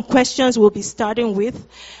have some questions we'll be starting with.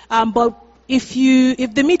 But if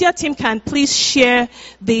the media team can please share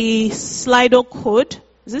the Slido code.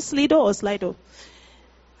 Is this Slido or Slido?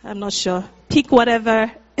 I'm not sure. Pick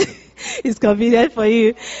whatever is convenient for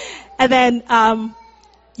you. And then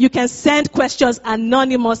you can send questions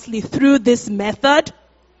anonymously through this method.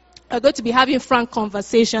 We're going to be having frank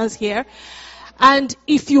conversations here. And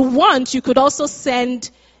if you want, you could also send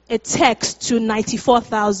a text to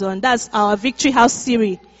 94,000. That's our Victory House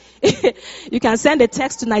Siri. You can send a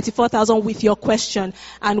text to 94,000 with your question,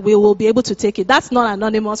 and we will be able to take it. That's not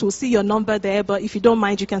anonymous. We'll see your number there, but if you don't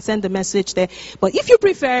mind, you can send the message there. But if you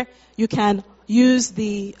prefer, you can use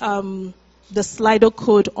the Slido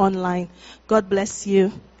code online. God bless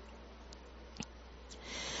you.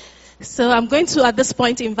 So I'm going to, at this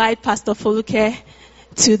point, invite Pastor Foluke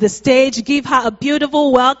to the stage. Give her a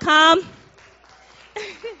beautiful welcome.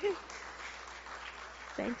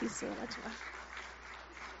 Thank you so much, Ma.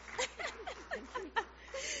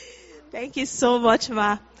 Thank you so much,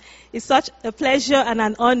 Ma. It's such a pleasure and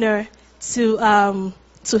an honor to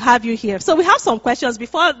have you here. So we have some questions.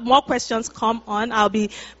 Before more questions come on, I'll be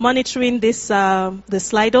monitoring the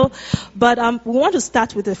Slido. But we want to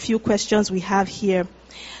start with a few questions we have here.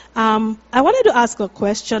 I wanted to ask a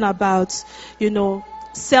question about,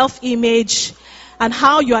 self-image and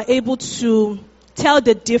how you are able to tell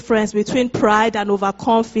the difference between pride and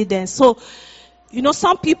overconfidence. So,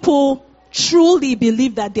 some people truly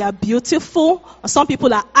believe that they are beautiful, or some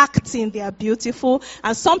people are acting they are beautiful,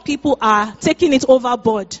 and some people are taking it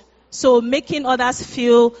overboard. So making others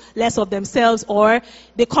feel less of themselves, or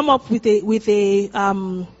they come up with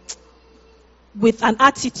an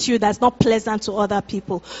attitude that's not pleasant to other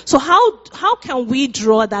people. So how can we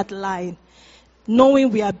draw that line,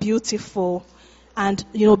 knowing we are beautiful, and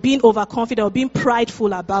being overconfident or being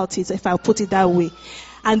prideful about it, if I put it that way?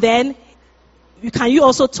 And then can you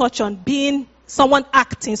also touch on being someone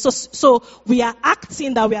acting? So we are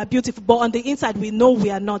acting that we are beautiful, but on the inside we know we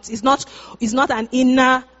are not. It's not an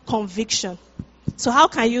inner conviction. So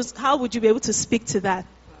how would you be able to speak to that?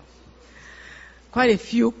 Quite a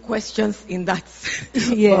few questions in that.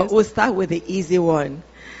 Yes. But we'll start with the easy one.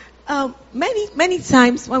 Many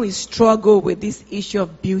times when we struggle with this issue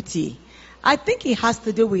of beauty, I think it has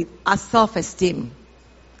to do with our self-esteem.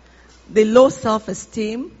 The low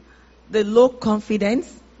self-esteem, the low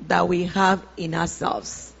confidence that we have in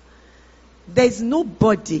ourselves. There's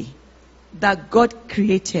nobody that God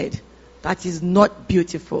created that is not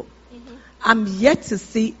beautiful. Mm-hmm. I'm yet to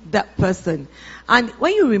see that person. And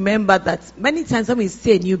when you remember that many times when we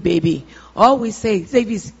say a new baby, all we say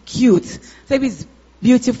is cute, say is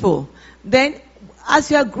beautiful. Then as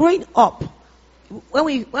we are growing up, when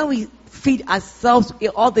we feed ourselves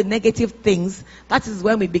with all the negative things, that is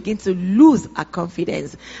when we begin to lose our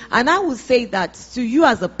confidence. And I would say that to you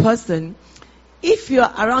as a person, if you're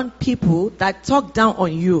around people that talk down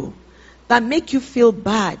on you, that make you feel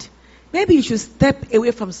bad, maybe you should step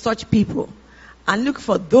away from such people and look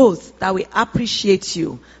for those that will appreciate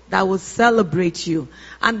you, that will celebrate you.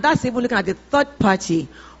 And that's even looking at the third party.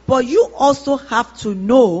 But you also have to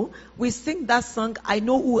know, we sing that song, I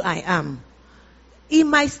Know Who I Am. It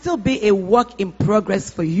might still be a work in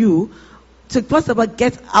progress for you to first of all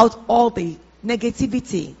get out all the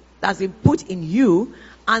negativity that's been put in you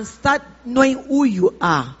and start knowing who you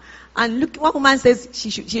are. And look, one woman says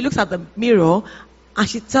she looks at the mirror and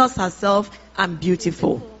she tells herself, I'm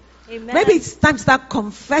beautiful. Amen. Maybe it's time to start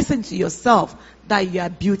confessing to yourself that you are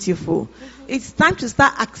beautiful. Mm-hmm. It's time to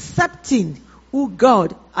start accepting who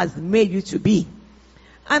God has made you to be.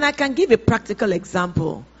 And I can give a practical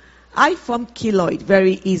example. I form keloid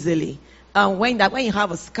very easily. And when you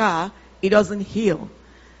have a scar, it doesn't heal.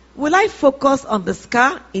 Will I focus on the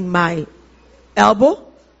scar in my elbow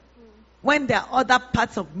when there are other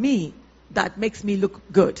parts of me that makes me look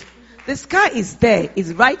good? The scar is there,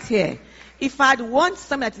 it's right here. If I'd want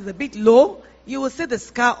something that is a bit low, you will see the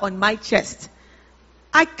scar on my chest.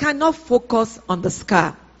 I cannot focus on the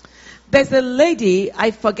scar. There's a lady,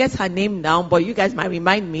 I forget her name now, but you guys might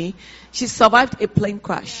remind me. She survived a plane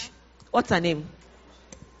crash. What's her name?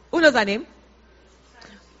 Who knows her name?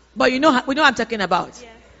 But we know what I'm talking about.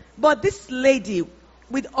 Yes. But this lady,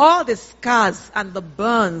 with all the scars and the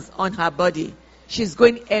burns on her body, she's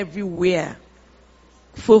going everywhere,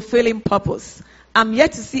 fulfilling purpose. I'm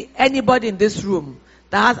yet to see anybody in this room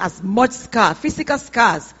that has as much scar, physical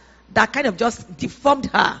scars, that kind of just deformed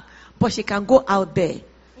her. But she can go out there.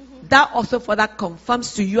 Mm-hmm. That also further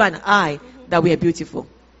confirms to you and I that we are beautiful.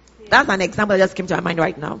 Yes. That's an example that just came to my mind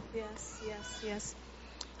right now. Yes.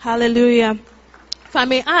 Hallelujah. If I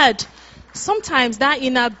may add, sometimes that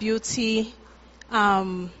inner beauty,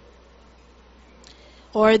 or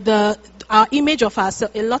our image of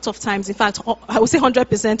ourselves, a lot of times, in fact, I would say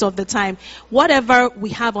 100% of the time, whatever we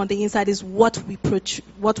have on the inside is what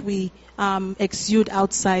we exude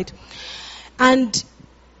outside. And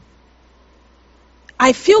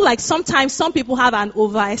I feel like sometimes some people have an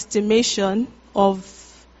overestimation of.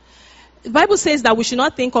 The Bible says that we should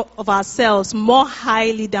not think of ourselves more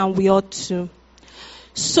highly than we ought to.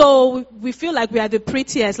 So we feel like we are the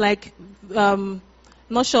prettiest, like,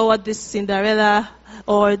 not sure what this Cinderella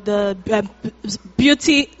or the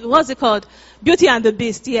beauty, what's it called? Beauty and the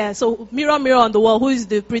Beast, yeah. So mirror, mirror on the wall, who's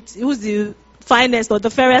the finest or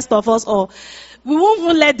the fairest of us all? We won't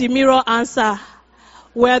even let the mirror answer.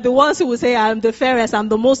 We're the ones who will say, I'm the fairest, I'm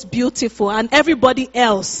the most beautiful, and everybody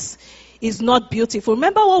else is not beautiful.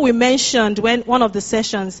 Remember what we mentioned when one of the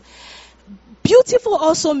sessions. Beautiful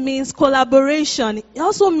also means collaboration. It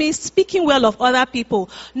also means speaking well of other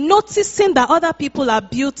people, noticing that other people are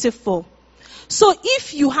beautiful. So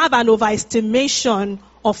if you have an overestimation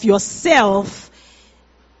of yourself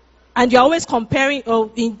and you're always comparing,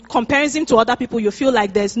 or in comparison to other people, you feel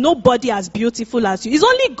like there's nobody as beautiful as you. It's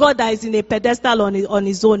only God that is in a pedestal on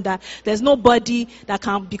his own, that there's nobody that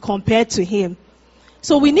can be compared to him.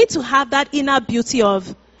 So we need to have that inner beauty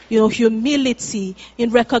of humility,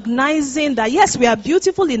 in recognizing that yes, we are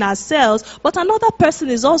beautiful in ourselves, but another person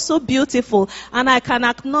is also beautiful, and I can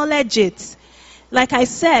acknowledge it. Like I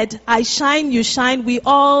said, I shine, you shine, we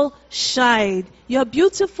all shine. You're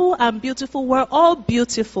beautiful, I'm beautiful, we're all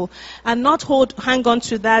beautiful. And not hang on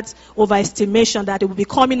to that overestimation that it will be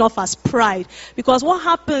coming off as pride. Because what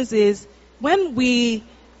happens is, when we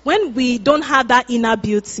don't have that inner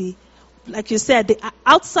beauty, like you said, the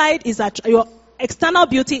outside is your external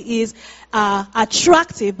beauty is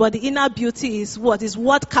attractive, but the inner beauty is what? Is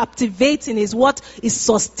what captivating, is what is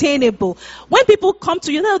sustainable. When people come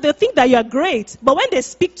to you, they think that you're great, but when they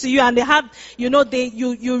speak to you and they have, you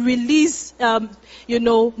release,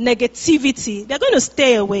 negativity, they're going to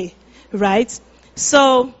stay away, right?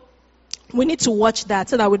 So we need to watch that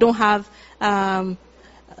so that we don't have,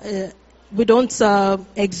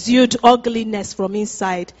 exude ugliness from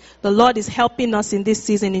inside. The Lord is helping us in this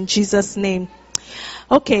season in Jesus' name.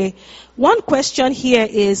 Okay, one question here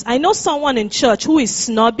is, I know someone in church who is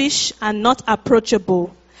snobbish and not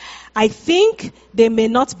approachable. I think they may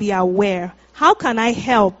not be aware. How can I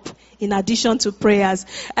help in addition to prayers?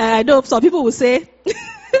 I know some people will say,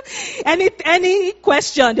 any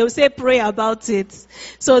question, they will say pray about it.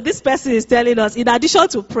 So this person is telling us, in addition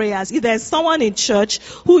to prayers, if there's someone in church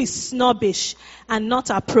who is snobbish and not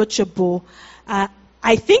approachable,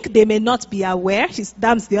 I think they may not be aware.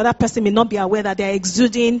 The other person may not be aware that they're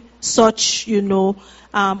exuding such,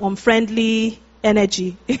 unfriendly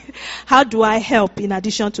energy. How do I help in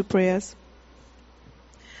addition to prayers?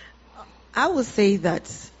 I would say that,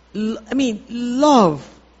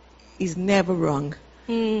 love is never wrong.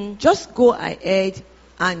 Just go ahead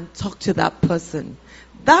and talk to that person.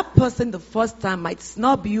 That person the first time might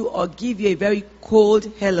snub you or give you a very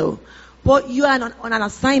cold hello. But you are on an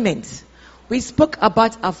assignment. We spoke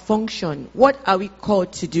about our function. What are we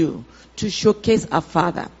called to do? To showcase our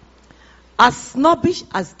Father. As snobbish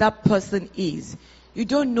as that person is, you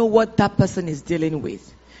don't know what that person is dealing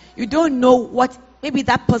with. You don't know what, maybe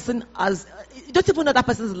that person has, you don't even know that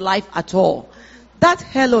person's life at all. That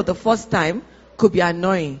hello the first time could be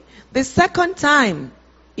annoying. The second time,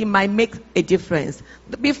 it might make a difference.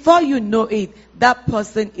 Before you know it, that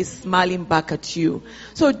person is smiling back at you.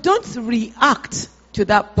 So don't react to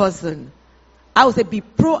that person. I would say be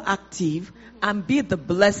proactive and be the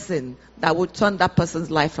blessing that will turn that person's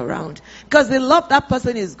life around. Because the love that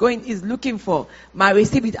person is looking for might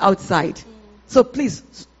receive it outside. So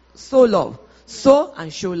please, sow love. Sow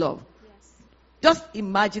and show love. Yes. Just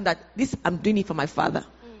imagine that I'm doing it for my Father.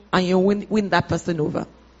 And you win that person over.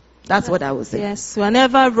 That's what I would say. Yes, we're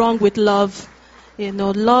never wrong with love.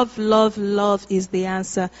 Love is the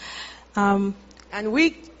answer. And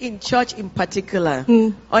we in church in particular,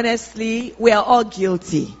 honestly, we are all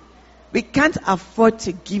guilty. We can't afford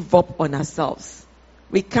to give up on ourselves.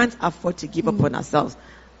 We can't afford to give up on ourselves.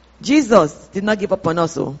 Jesus did not give up on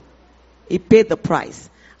us. He paid the price.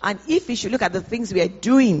 And if we should look at the things we are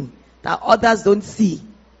doing that others don't see,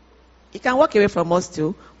 he can walk away from us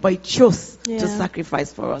too, but he chose to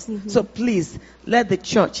sacrifice for us. So please, let the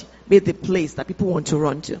church be the place that people want to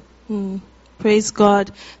run to. Praise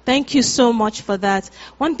God. Thank you so much for that.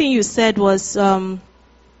 One thing you said was,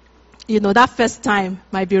 that first time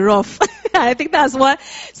might be rough. I think that's what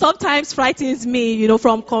sometimes frightens me,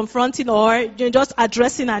 from confronting or just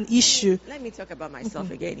addressing an issue. Let me talk about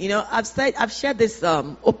myself again. I've shared this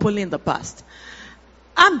openly in the past.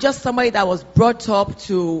 I'm just somebody that was brought up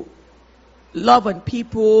to love on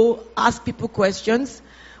people, ask people questions.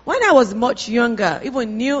 When I was much younger,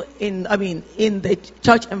 even new in the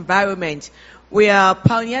church environment, we are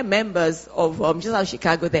pioneer members of just out of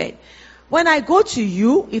Chicago then. When I go to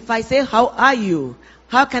you, if I say, how are you?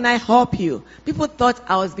 How can I help you? People thought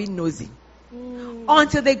I was being nosy.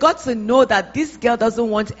 Until they got to know that this girl doesn't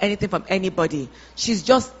want anything from anybody. She's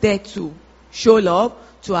just there to show love,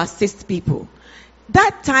 to assist people.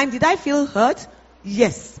 That time, did I feel hurt?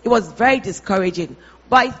 Yes. It was very discouraging.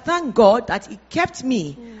 But I thank God that He kept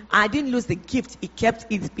me. I didn't lose the gift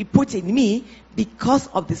He put in me because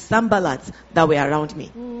of the Sanballats that were around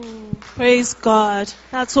me. Praise God.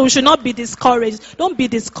 That's so we should not be discouraged. Don't be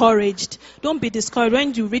discouraged. Don't be discouraged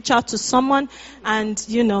when you reach out to someone and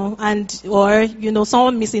someone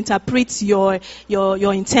misinterprets your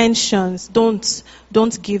intentions.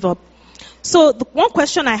 Don't give up. So the one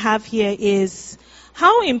question I have here is,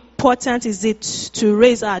 how important is it to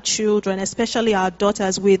raise our children, especially our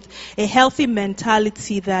daughters, with a healthy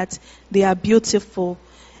mentality that they are beautiful?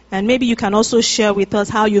 And maybe you can also share with us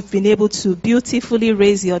how you've been able to beautifully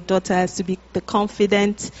raise your daughters to be the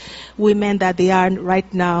confident women that they are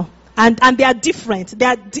right now. And they are different. They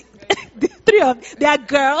are they are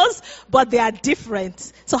girls, but they are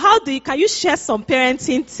different. So can you share some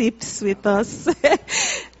parenting tips with us?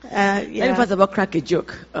 Let me first of all crack a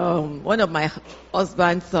joke. One of my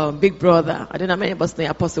husband's big brother, I don't know how many of us know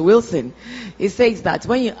Apostle Wilson, he says that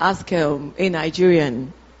when you ask a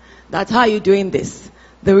Nigerian that how are you doing this,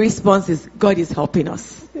 the response is God is helping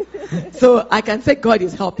us. So I can say God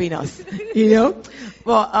is helping us,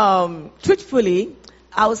 But truthfully,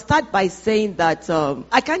 I will start by saying that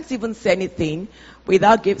I can't even say anything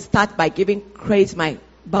without start by giving credit to my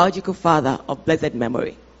biological father of blessed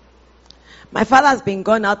memory. My father has been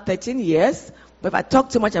gone now 13 years, but if I talk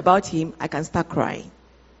too much about him, I can start crying.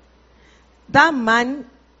 That man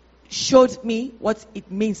showed me what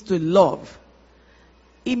it means to love.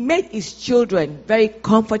 He made his children very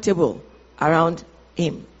comfortable around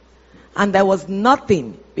him. And there was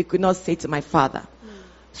nothing we could not say to my father.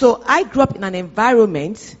 So I grew up in an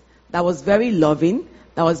environment that was very loving,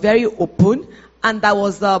 that was very open, and that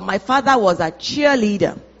was my father was a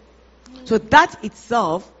cheerleader. So that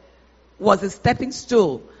itself was a stepping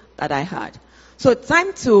stool that I had. So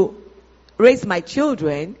time to raise my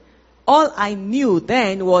children, all I knew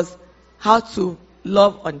then was how to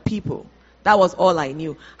love on people. That was all I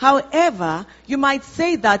knew. However, you might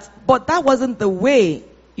say that, but that wasn't the way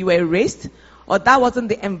you were raised, or that wasn't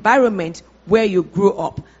the environment where you grew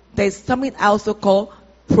up. There's something I also call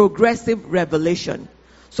progressive revelation.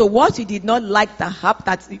 So what you did not like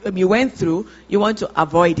that you went through, you want to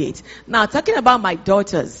avoid it. Now, talking about my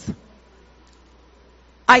daughters,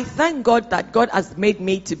 I thank God that God has made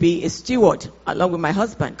me to be a steward along with my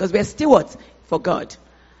husband, because we're stewards for God.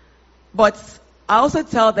 But I also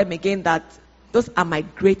tell them again that those are my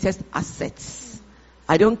greatest assets.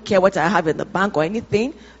 I don't care what I have in the bank or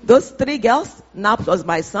anything. Those 3 girls, now plus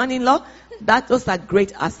my son-in-law, those are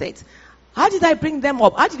great assets. How did I bring them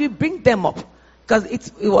up? How did we bring them up? Because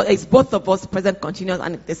it's both of us present continuous,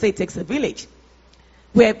 and they say it takes a village.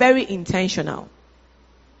 We're very intentional.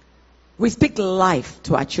 We speak life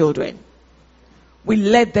to our children. We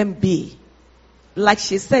let them be. Like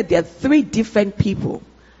she said, there are 3 different people.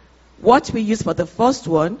 What we use for the first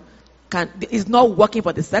one is not working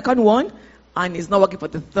for the second one, and is not working for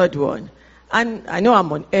the third one. And I know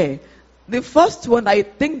I'm on air. The first one, I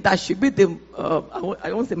think that should be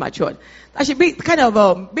I won't say matured. That should be kind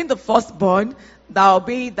of being the firstborn. That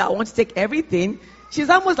wants to take everything. She's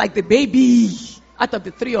almost like the baby out of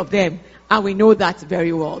the 3 of them, and we know that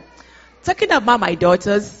very well. Talking about my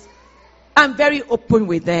daughters, I'm very open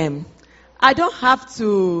with them. They don't have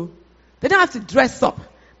to dress up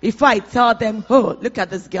before I tell them, oh, look at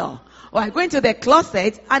this girl. Or I go into their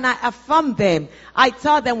closet and I affirm them. I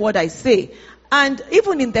tell them what I say. And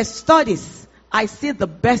even in their studies, I see the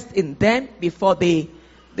best in them before they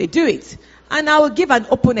do it. And I will give an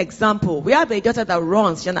open example. We have a daughter that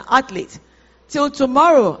runs. She's an athlete. Till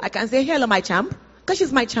tomorrow, I can say, hello, my champ, because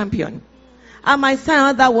she's my champion. I might say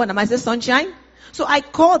another one. I might say sunshine. So I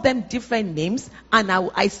call them different names, and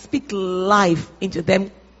I speak life into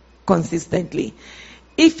them consistently.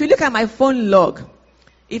 If you look at my phone log,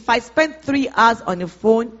 if I spend 3 hours on the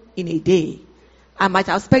phone in a day, I might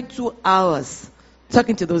have spent 2 hours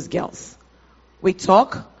talking to those girls. We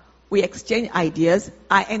talk, we exchange ideas,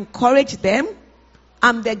 I encourage them.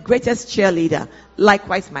 I'm their greatest cheerleader.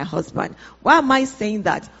 Likewise, my husband. Why am I saying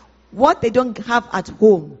that? What they don't have at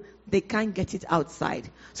home, they can't get it outside.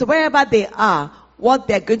 So wherever they are, what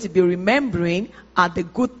they're going to be remembering are the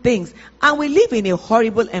good things. And we live in a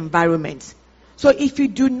horrible environment. So if you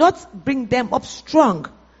do not bring them up strong,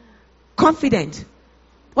 confident,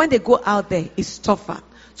 when they go out there, it's tougher.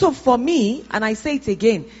 So for me, and I say it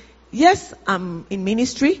again, yes, I'm in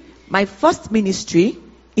ministry. My first ministry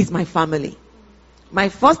is my family. My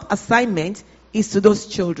first assignment is to those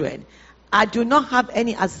children. I do not have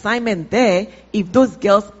any assignment there if those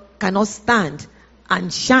girls cannot stand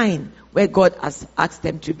and shine where God has asked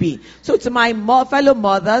them to be. So to my fellow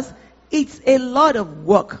mothers, it's a lot of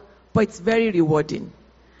work, but it's very rewarding.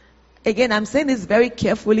 Again, I'm saying this very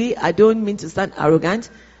carefully. I don't mean to sound arrogant.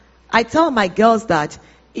 I tell my girls that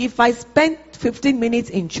if I spend 15 minutes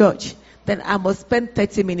in church, then I must spend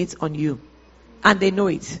 30 minutes on you. And they know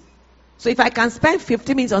it. So if I can spend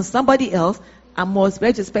 15 minutes on somebody else, I must be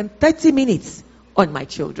able to spend 30 minutes on my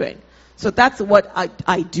children. So that's what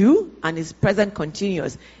I do, and it's present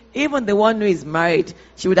continuous. Even the one who is married,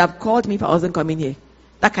 she would have called me if I wasn't coming here.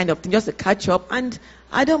 That kind of thing, just to catch up. And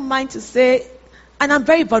I don't mind to say, and I'm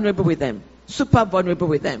very vulnerable with them. Super vulnerable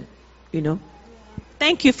with them, you know.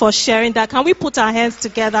 Thank you for sharing that. Can we put our hands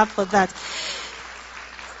together for that?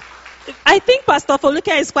 I think Pastor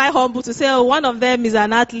Foluke is quite humble to say, oh, one of them is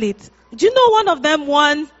an athlete. Do you know one of them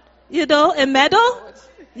won, a medal?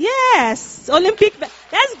 Yes, Olympic.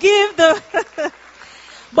 Let's give the.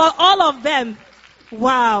 But all of them,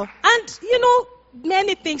 wow. And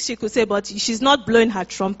many things she could say, but she's not blowing her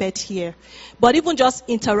trumpet here. But even just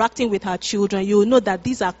interacting with her children, you will know that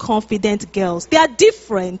these are confident girls. They are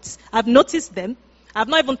different. I've noticed them. I've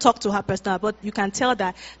not even talked to her personally, but you can tell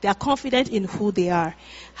that they are confident in who they are.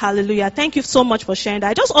 Hallelujah. Thank you so much for sharing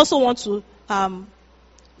that. I just also want to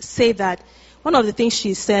say that one of the things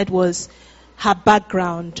she said was her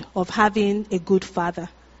background of having a good father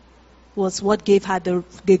was what gave her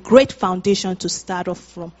the great foundation to start off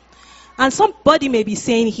from. And somebody may be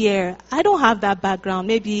saying here, I don't have that background.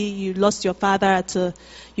 Maybe you lost your father at a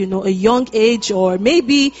young age, or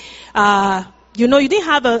maybe you didn't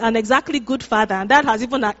have an exactly good father, and that has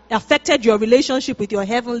even affected your relationship with your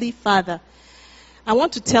heavenly Father. I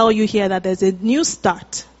want to tell you here that there's a new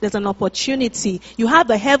start. There's an opportunity. You have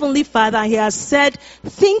the heavenly Father, and He has said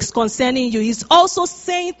things concerning you. He's also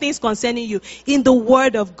saying things concerning you in the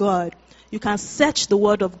Word of God. You can search the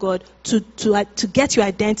Word of God to get your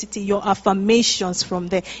identity, your affirmations from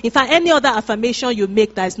there. In fact, any other affirmation you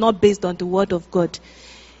make that is not based on the Word of God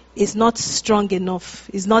is not strong enough.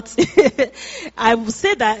 It's not. I would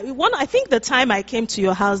say that I think the time I came to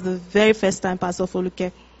your house, the very first time, Pastor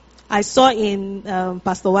Foluke, I saw in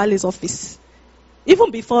Pastor Wale's office, even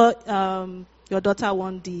before your daughter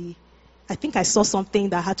won I think I saw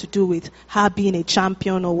something that had to do with her being a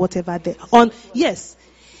champion or whatever. Yes,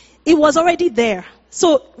 it was already there.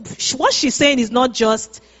 So what she's saying is not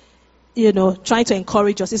just, trying to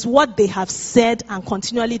encourage us. It's what they have said and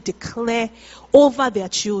continually declare over their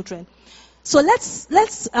children. So let's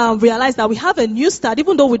realize that we have a new start.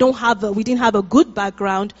 Even though we didn't have a good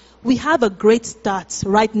background, we have a great start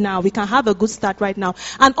right now. We can have a good start right now.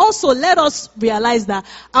 And also let us realize that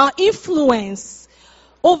our influence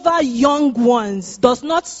over young ones does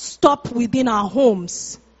not stop within our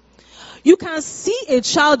homes. You can see a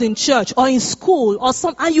child in church or in school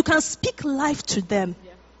and you can speak life to them.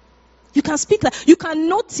 You can speak life. You can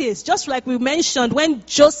notice, just like we mentioned, when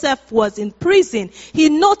Joseph was in prison, he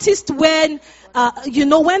noticed when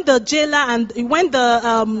the jailer and when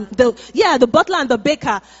the butler and the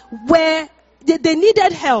baker were they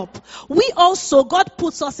needed help. We also, God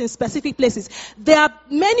puts us in specific places. There are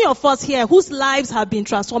many of us here whose lives have been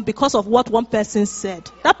transformed because of what one person said.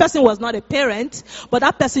 That person was not a parent, but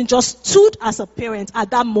that person just stood as a parent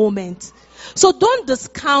at that moment. So don't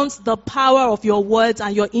discount the power of your words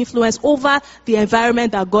and your influence over the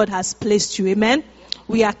environment that God has placed you. Amen?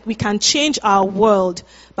 We can change our world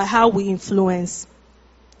by how we influence.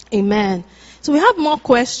 Amen. So we have more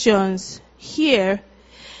questions here.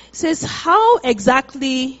 It says, how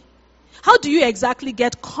do you exactly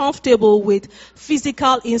get comfortable with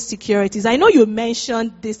physical insecurities? I know you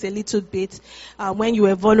mentioned this a little bit when you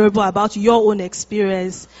were vulnerable about your own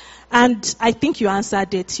experience. And I think you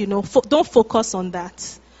answered it. Don't focus on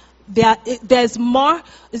that. There's more.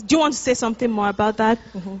 Do you want to say something more about that?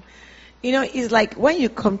 Mm-hmm. It's like when you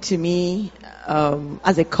come to me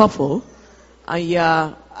as a couple and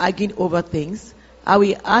you're arguing over things, I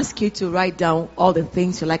will ask you to write down all the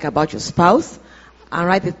things you like about your spouse and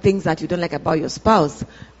write the things that you don't like about your spouse.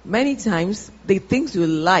 Many times, the things you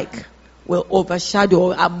like will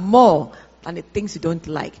overshadow or are more than the things you don't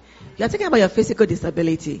like. You're talking about your physical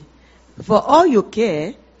disability. For all you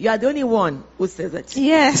care, you are the only one who says it.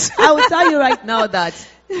 Yes. I will tell you right now that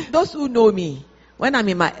those who know me, when I'm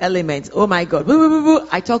in my element, oh my God,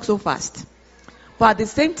 I talk so fast. But at the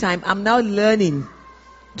same time, I'm now learning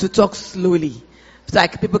to talk slowly so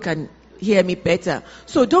like people can hear me better.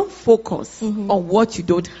 So don't focus on what you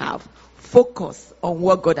don't have. Focus on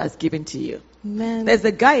what God has given to you. Amen. There's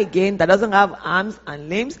a guy again that doesn't have arms and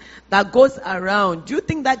limbs that goes around. Do you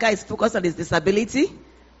think that guy is focused on his disability?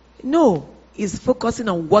 No, he's focusing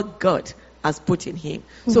on what God has put in him.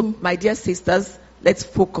 So, my dear sisters, let's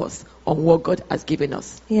focus on what God has given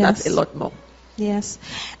us. Yes. That's a lot more. Yes.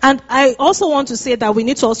 And I also want to say that we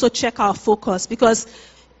need to also check our focus, because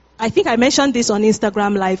I think I mentioned this on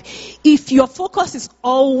Instagram Live. If your focus is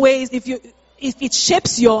always, if it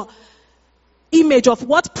shapes your image of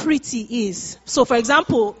what pretty is. So, for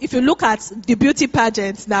example, if you look at the beauty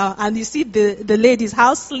pageants now and you see the ladies,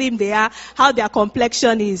 how slim they are, how their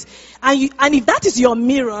complexion is, and if that is your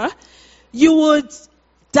mirror, you would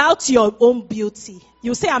doubt your own beauty.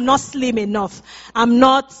 You say, I'm not slim enough. I'm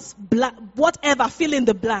not whatever, fill in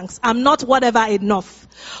the blanks. I'm not whatever enough.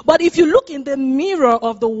 But if you look in the mirror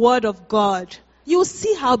of the Word of God, you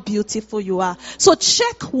see how beautiful you are. So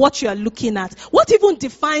check what you are looking at. What even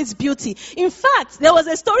defines beauty? In fact, there was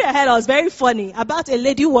a story I heard that was very funny about a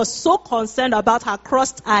lady who was so concerned about her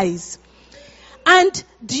crossed eyes. And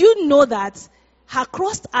do you know that her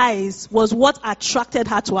crossed eyes was what attracted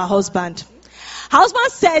her to her husband. Her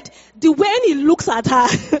husband said the way he looks at her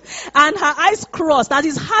and her eyes crossed, that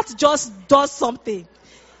his heart just does something.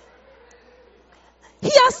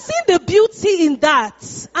 He has seen the beauty in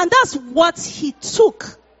that, and that's what he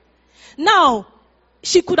took. Now,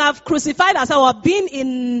 she could have crucified herself or been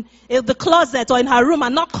in the closet or in her room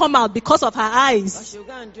and not come out because of her eyes. Or she'll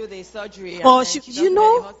go and do the surgery. Or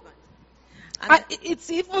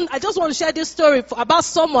I just want to share this story about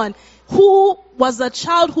someone who was a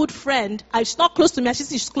childhood friend. She's not close to me.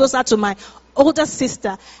 She's closer to my older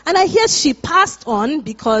sister. And I hear she passed on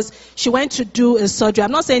because she went to do a surgery.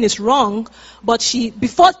 I'm not saying it's wrong, but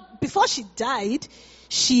before she died,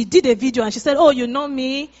 she did a video and she said, "Oh, you know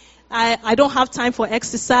me. I don't have time for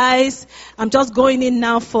exercise. I'm just going in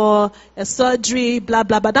now for a surgery, blah,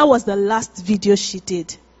 blah." But that was the last video she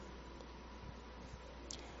did.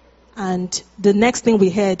 And the next thing we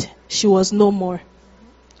heard, she was no more.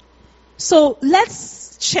 So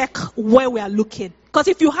let's check where we are looking. Because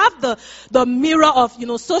if you have the mirror of,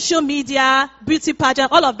 social media, beauty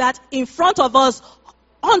pageant, all of that in front of us,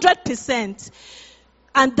 100%,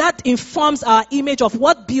 and that informs our image of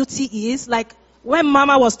what beauty is. Like when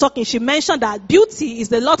Mama was talking, she mentioned that beauty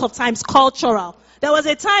is a lot of times cultural. There was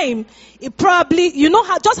a time, it probably,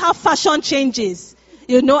 how fashion changes,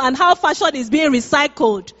 and how fashion is being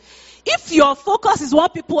recycled. If your focus is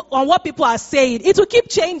on what people are saying, it will keep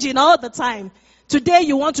changing all the time. Today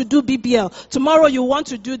you want to do BBL. Tomorrow you want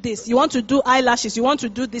to do this. You want to do eyelashes. You want to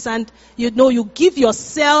do this. And you give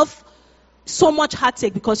yourself so much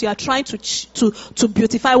heartache because you are trying to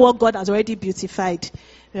beautify what God has already beautified.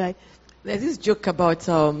 Right? There's this joke about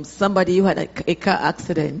somebody who had a car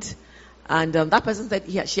accident. And that person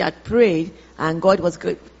said she had prayed and God was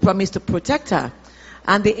promised to protect her.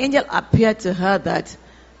 And the angel appeared to her that,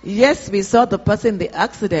 yes, we saw the person in the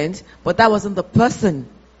accident, but that wasn't the person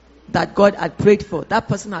that God had prayed for. That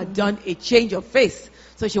person had done a change of face,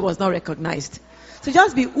 so she was not recognized. So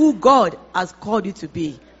just be who God has called you to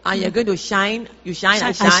be, and you're going to shine. You shine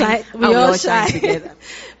and shine. We all shine together.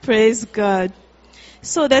 Praise God.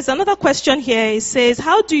 So there's another question here. It says,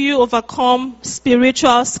 how do you overcome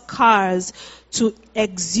spiritual scars to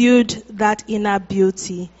exude that inner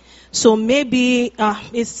beauty? So maybe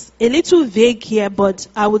it's a little vague here, but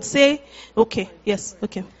I would say, okay.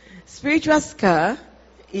 Spiritual scar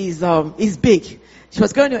is big. She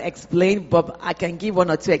was going to explain, but I can give one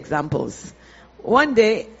or two examples. One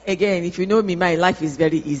day, again, if you know me, my life is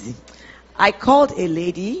very easy. I called a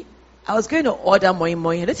lady. I was going to order moi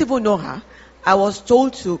moi. I didn't even know her. I was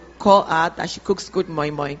told to call her that she cooks good moi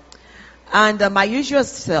moi. And my usual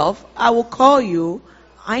self, I will call you.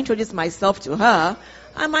 I introduced myself to her.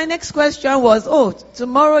 And my next question was,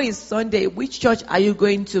 tomorrow is Sunday. Which church are you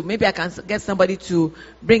going to? Maybe I can get somebody to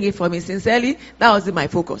bring it for me. Sincerely, that was my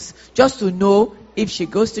focus. Just to know if she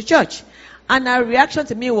goes to church. And her reaction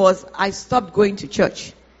to me was, I stopped going to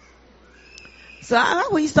church. So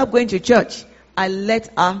how will you stop going to church? I let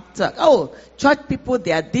her talk. Church people,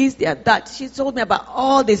 they are this, they are that. She told me about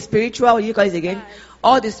all the spiritual, what do you call it again?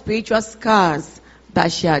 All the spiritual scars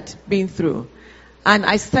that she had been through. And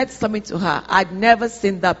I said something to her. I'd never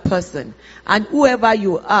seen that person. And whoever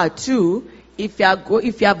you are too, if you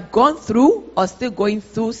have gone through or still going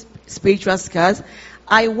through spiritual scars,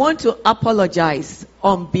 I want to apologize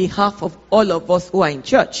on behalf of all of us who are in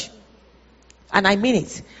church. And I mean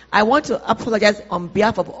it. I want to apologize on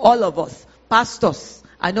behalf of all of us. Pastors,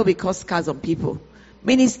 I know we cause scars on people.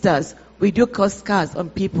 Ministers, we do cause scars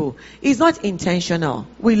on people. It's not intentional.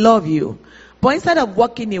 We love you. But instead of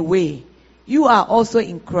walking away, you are also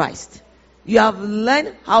in Christ. You have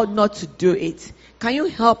learned how not to do it. Can you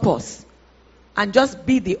help us and just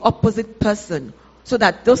be the opposite person so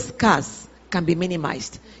that those scars can be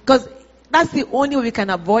minimized? Because that's the only way we can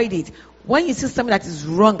avoid it. When you see something that is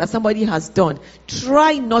wrong that somebody has done,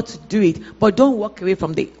 try not to do it, but don't walk away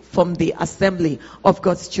from the assembly of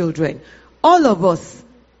God's children. All of us,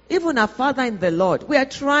 even our Father in the Lord, we are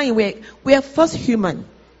trying. We are first human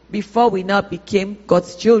before we now became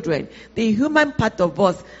God's children. The human part of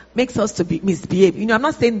us makes us to misbehave. I'm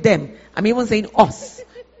not saying them. I'm even saying us.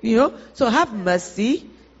 So have mercy.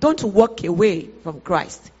 Don't walk away from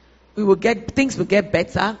Christ. Things will get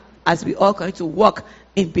better as we all continue to walk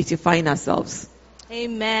in beautifying ourselves.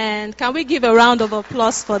 Amen. Can we give a round of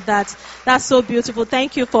applause for that? That's so beautiful.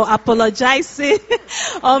 Thank you for apologizing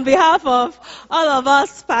on behalf of all of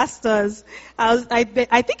us pastors. I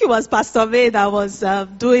think it was Pastor May that was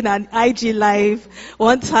doing an IG live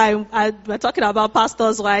one time. We're talking about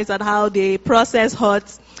pastors' wives and how they process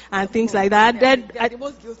hurt and things like that. Then they're the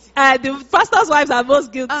most guilty. The pastors' wives are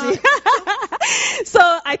most guilty. So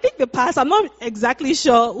I think the pastor, I'm not exactly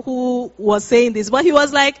sure who was saying this, but he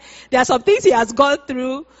was like, there are some things he has gone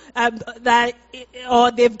through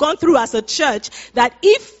or they've gone through as a church, that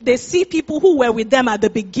if they see people who were with them at the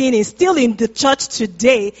beginning still in the church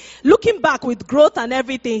today, looking back with growth and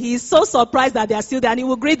everything, he's so surprised that they are still there, and he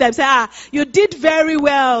will greet them, say, you did very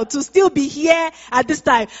well to still be here at this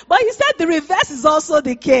time. But he said the reverse is also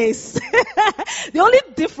the case. The only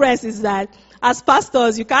difference is that as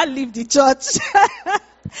pastors, you can't leave the church.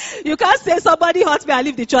 You can't say somebody hurt me and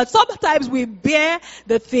leave the church. Sometimes we bear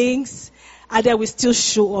the things and then we still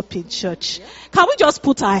show up in church. Yeah. Can we just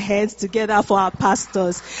put our hands together for our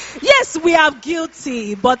pastors? Yes, we are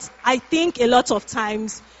guilty, but I think a lot of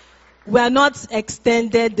times we are not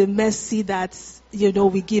extended the mercy that,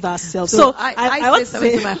 we give ourselves. So I say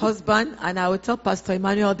something to my husband, and I will tell Pastor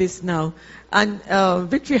Emmanuel this now. And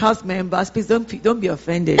Victory House members, please don't be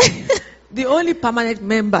offended. The only permanent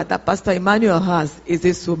member that Pastor Emmanuel has is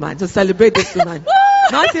this woman. So celebrate this woman.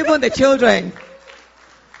 Not even the children.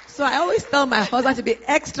 So I always tell my husband to be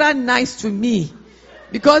extra nice to me.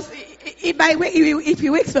 Because if he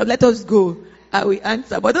wakes up, let us go. I will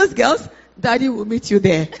answer. But those girls, Daddy will meet you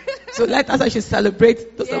there. So let us actually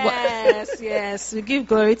celebrate those of us. Yes. We give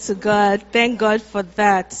glory to God. Thank God for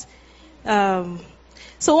that.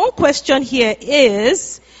 So one question here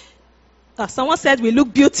is, someone said we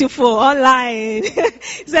look beautiful online.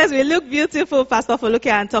 It says we look beautiful, Pastor Foluke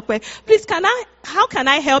and Tokwe. Please, how can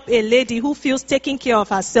I help a lady who feels taking care of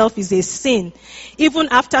herself is a sin, even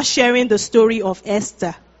after sharing the story of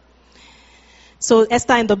Esther? So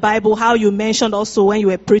Esther in the Bible, how you mentioned also when you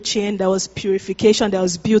were preaching, there was purification, there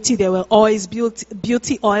was beauty, there were oils,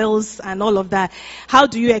 beauty oils and all of that. How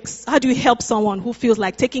do you help someone who feels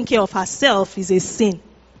like taking care of herself is a sin?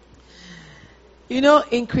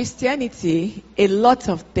 In Christianity, a lot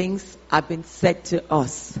of things have been said to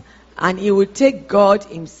us. And it will take God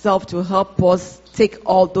himself to help us take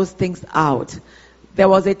all those things out. There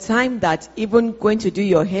was a time that even going to do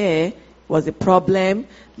your hair was a problem.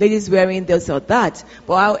 Ladies wearing this or that.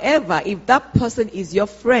 But however, if that person is your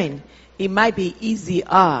friend, it might be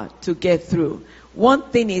easier to get through. One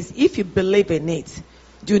thing is, if you believe in it,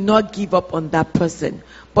 do not give up on that person.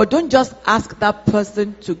 But don't just ask that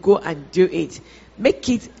person to go and do it. Make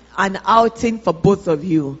it an outing for both of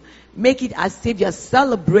you. Make it as if you're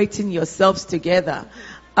celebrating yourselves together.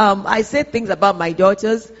 I say things about my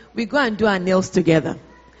daughters. We go and do our nails together.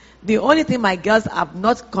 The only thing my girls have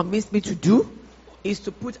not convinced me to do is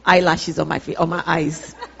to put eyelashes on my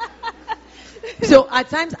eyes. So at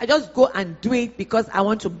times I just go and do it because I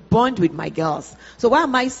want to bond with my girls. So why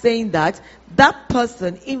am I saying that? That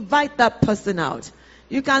person, invite that person out.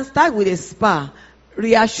 You can start with a spa.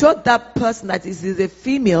 Reassure that person that this is a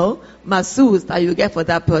female masseuse that you get for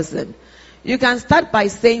that person. You can start by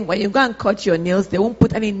saying when you go and cut your nails, they won't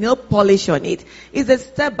put any nail polish on it. It's a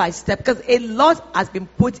step by step because a lot has been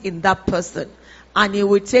put in that person. And it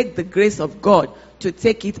will take the grace of God to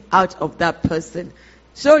take it out of that person.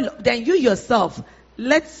 So then you yourself,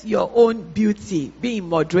 let your own beauty be in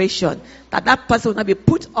moderation. That person will not be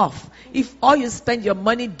put off. If all you spend your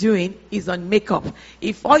money doing is on makeup,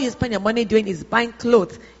 if all you spend your money doing is buying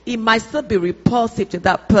clothes, it might still be repulsive to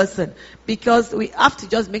that person. Because we have to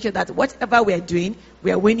just make sure that whatever we are doing,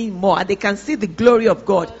 we are winning more. And they can see the glory of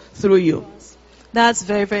God through you. That's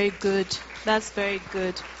very, very good. That's very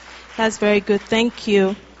good. That's very good. Thank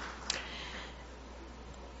you.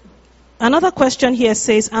 Another question here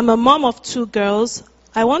says, I'm a mom of 2 girls.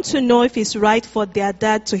 I want to know if it's right for their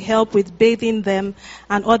dad to help with bathing them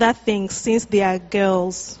and other things since they are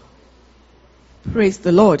girls. Praise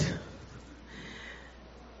the Lord.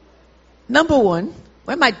 Number one,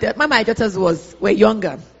 when my daughters were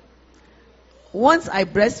younger, once I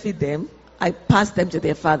breastfeed them, I pass them to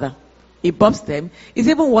their father. He bumps them. It's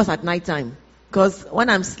even worse at night time. Because when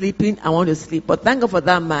I'm sleeping, I want to sleep. But thank God for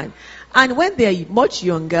that man. And when they're much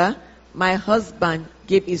younger, my husband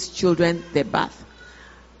gave his children their bath.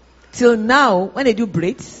 Till now, when they do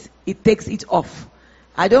braids, he takes it off.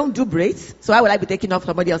 I don't do braids, so why would I be taking off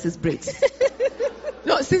somebody else's braids?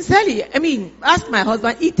 No, sincerely, ask my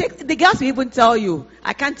husband. The girls will even tell you,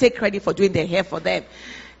 I can't take credit for doing their hair for them.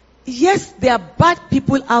 Yes, there are bad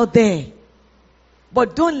people out there.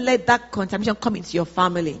 But don't let that contamination come into your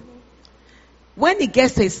family. When it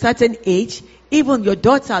gets to a certain age, even your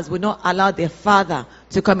daughters will not allow their father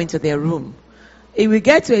to come into their room. It will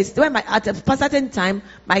get to at a certain time,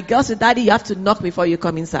 my girls say, Daddy, you have to knock before you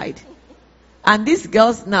come inside. And these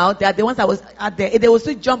girls now, they are the ones that was at they will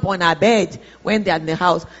still jump on our bed when they are in the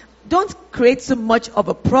house. Don't create so much of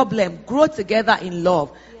a problem. Grow together in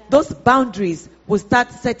love. Yeah. Those boundaries will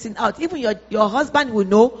start setting out. Even your husband will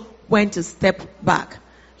know when to step back.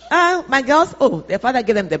 My girls, their father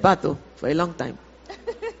gave them the battle for a long time.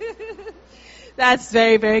 That's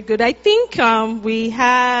very, very good. I think we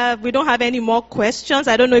don't have any more questions.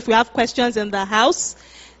 I don't know if we have questions in the house.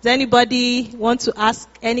 Does anybody want to ask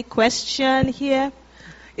any question here?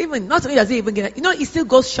 Even not only does he even get, he still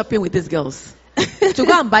goes shopping with these girls to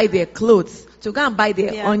go and buy their clothes, to go and buy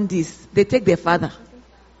their undies. They take their father.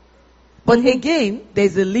 But again,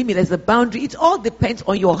 there's a limit, there's a boundary. It all depends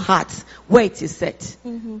on your heart, where it is set.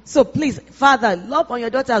 Mm-hmm. So please, Father, love on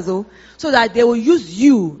your daughters, so that they will use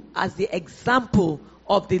you as the example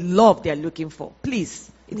of the love they're looking for.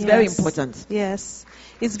 Please, it's very important. Yes.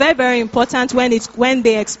 It's very, very important when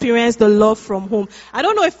they experience the love from home. I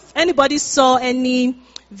don't know if anybody saw any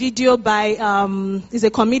video by, he's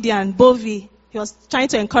a comedian, Bovi. He was trying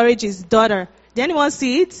to encourage his daughter. Did anyone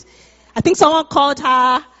see it? I think someone called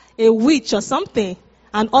her a witch or something,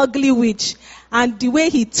 an ugly witch. And the way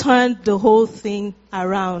he turned the whole thing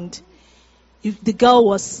around, the girl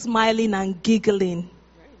was smiling and giggling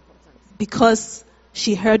because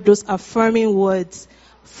she heard those affirming words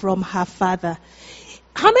from her father.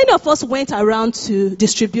 How many of us went around to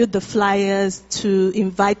distribute the flyers to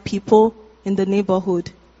invite people in the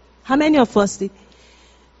neighborhood? How many of us did?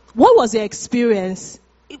 What was your experience?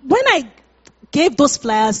 When I gave those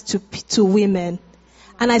flyers to women,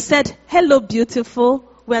 and I said, hello, beautiful.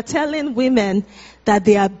 We're telling women that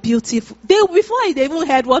they are beautiful. Before they even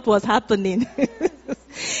heard what was happening,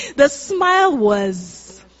 the smile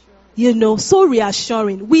was, so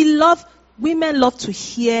reassuring. Women love to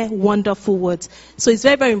hear wonderful words. So it's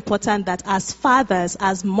very, very important that as fathers,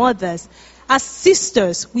 as mothers, as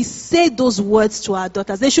sisters, we say those words to our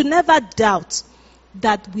daughters. They should never doubt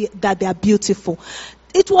that they are beautiful.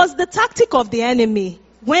 It was the tactic of the enemy.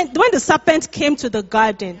 When the serpent came to the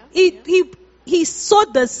garden, he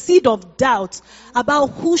sowed the seed of doubt about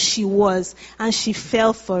who she was, and she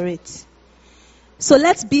fell for it. So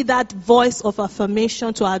let's be that voice of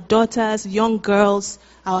affirmation to our daughters, young girls,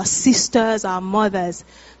 our sisters, our mothers,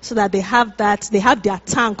 so that they have their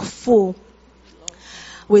tank full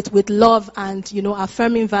with love and,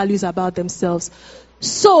 affirming values about themselves.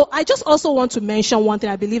 So I just also want to mention one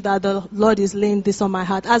thing. I believe that the Lord is laying this on my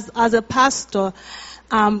heart. As a pastor,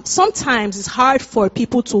 sometimes it's hard for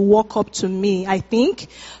people to walk up to me, I think,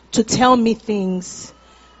 to tell me things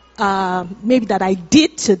maybe that I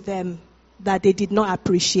did to them that they did not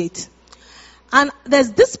appreciate. And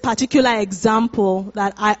there's this particular example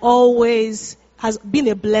that has been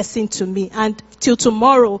a blessing to me. And till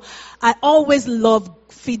tomorrow, I always love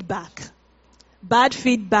feedback. Bad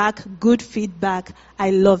feedback, good feedback, I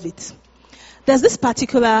love it. There's this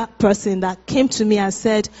particular person that came to me and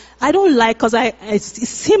said, I don't like, because it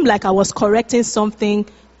seemed like I was correcting something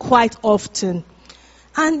quite often.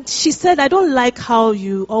 And she said, I don't like how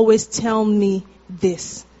you always tell me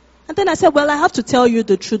this. And then I said, well, I have to tell you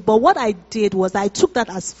the truth. But what I did was I took that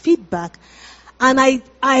as feedback. And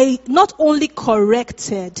I not only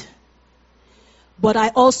corrected, but I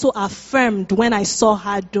also affirmed when I saw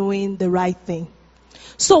her doing the right thing.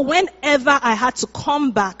 So whenever I had to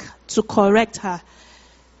come back to correct her,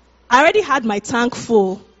 I already had my tank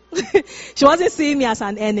full. She wasn't seeing me as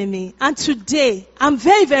an enemy. And today, I'm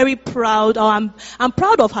very, very proud, or I'm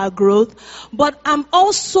proud of her growth, but I'm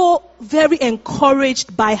also very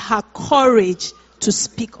encouraged by her courage to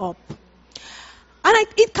speak up. And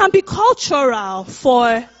it can be cultural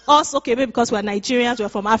for us, okay, maybe because we're Nigerians, we're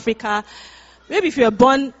from Africa. Maybe if you're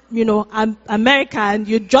born, American,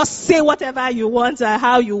 you just say whatever you want or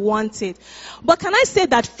how you want it. But can I say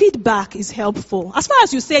that feedback is helpful? As far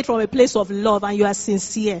as you say it from a place of love and you are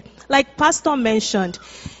sincere. Like Pastor mentioned,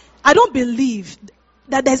 I don't believe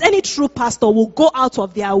that there's any true pastor who will go out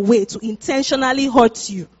of their way to intentionally hurt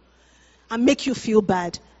you and make you feel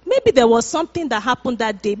bad. Maybe there was something that happened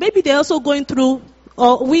that day. Maybe they're also going through,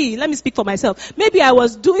 let me speak for myself. Maybe I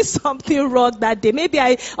was doing something wrong that day. Maybe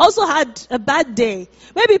I also had a bad day.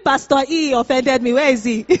 Maybe Pastor E offended me. Where is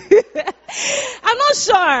he? I'm not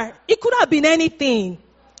sure. It could have been anything.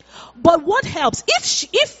 But what helps?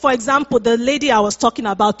 If, for example, the lady I was talking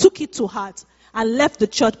about took it to heart and left the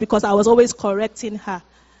church because I was always correcting her,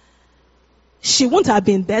 she wouldn't have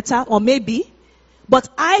been better, or maybe, but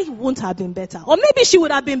I wouldn't have been better. Or maybe she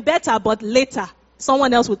would have been better, but later.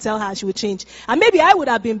 Someone else would tell her she would change. And maybe I would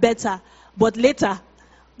have been better, but later.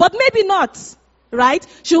 But maybe not, right?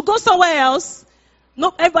 She'll go somewhere else.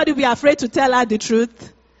 No, everybody will be afraid to tell her the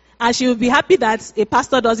truth. And she will be happy that a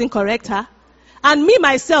pastor doesn't correct her. And me,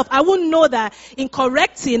 myself, I wouldn't know that in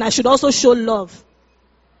correcting, I should also show love.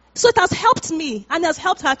 So it has helped me, and it has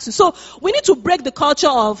helped her too. So we need to break the culture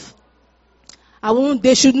of,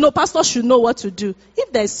 They should know, pastors should know what to do.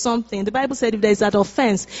 If there's something, the Bible said if there's an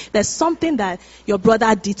offense, there's something that your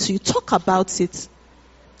brother did to you, talk about it.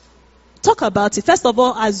 Talk about it. First of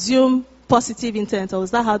all, assume positive intent, or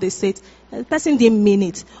is that how they say it? The person didn't mean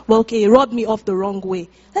it. Well, okay, he rubbed me off the wrong way.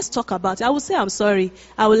 Let's talk about it. I will say I'm sorry.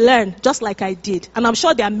 I will learn, just like I did. And I'm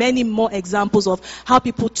sure there are many more examples of how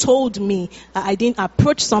people told me that I didn't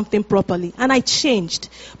approach something properly, and I changed.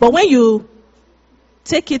 But when you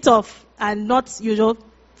take it off and not,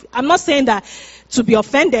 I'm not saying that to be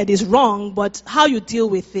offended is wrong, but how you deal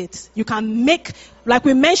with it. You can make, like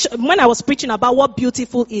we mentioned, when I was preaching about what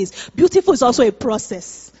beautiful is also a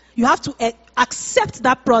process. You have to accept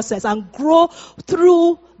that process and grow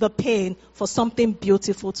through the pain for something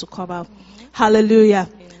beautiful to come out. Mm-hmm. Hallelujah.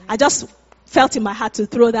 Amen. I just felt in my heart to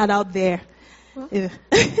throw that out there. Yeah.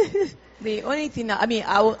 The only thing,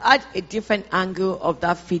 I will add a different angle of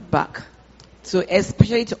that feedback. So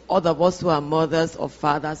especially to all of us who are mothers or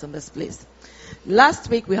fathers in this place. Last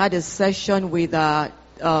week we had a session with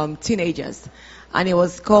teenagers, and it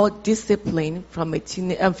was called Discipline from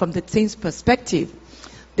the teen's perspective.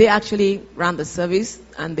 They actually ran the service,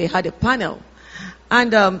 and they had a panel.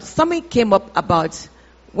 And something came up about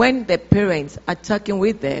when the parents are talking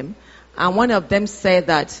with them, and one of them said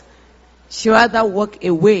that she rather walk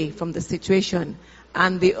away from the situation,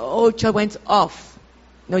 and the old child went off.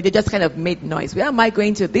 They just kind of made noise. Where am I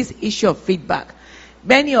going to? This issue of feedback.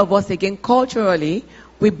 Many of us, again, culturally,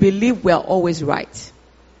 we believe we are always right.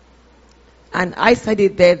 And I said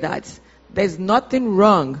it there that there's nothing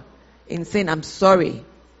wrong in saying I'm sorry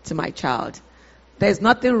to my child. There's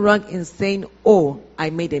nothing wrong in saying, oh, I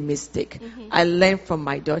made a mistake. Mm-hmm. I learned from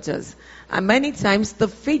my daughters. And many times the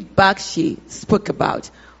feedback she spoke about,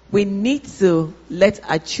 we need to let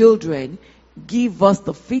our children give us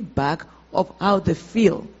the feedback of how they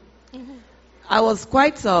feel. Mm-hmm. I was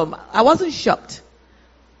I wasn't shocked.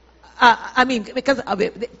 Because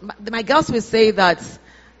my girls will say that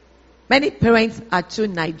many parents are too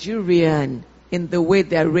Nigerian in the way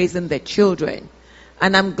they're raising their children.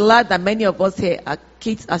 And I'm glad that many of us here, our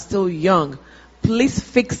kids are still young. Please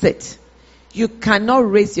fix it. You cannot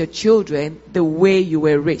raise your children the way you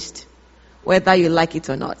were raised, whether you like it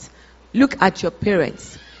or not. Look at your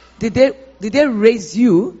parents. Did they raise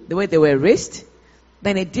you the way they were raised?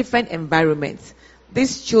 Then a different environment.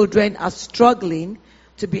 These children are struggling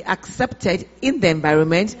to be accepted in the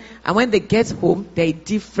environment, and when they get home, they're a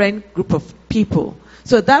different group of people.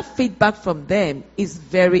 So that feedback from them is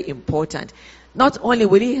very important. Not only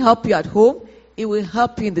will it help you at home, it will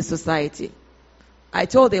help you in the society. I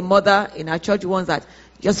told a mother in our church once that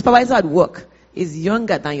your supervisor at work is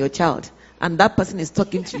younger than your child, and that person is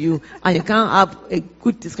talking to you, and you can't have a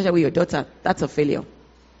good discussion with your daughter. That's a failure.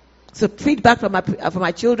 So feedback from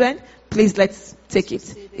my children, please let's take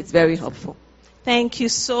it. It's very helpful. Thank you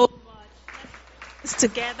so much. Let's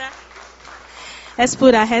together. Let's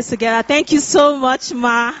put our hands together. Thank you so much,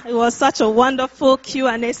 Ma. It was such a wonderful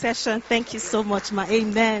Q&A session. Thank you so much, Ma.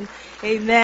 Amen. Amen.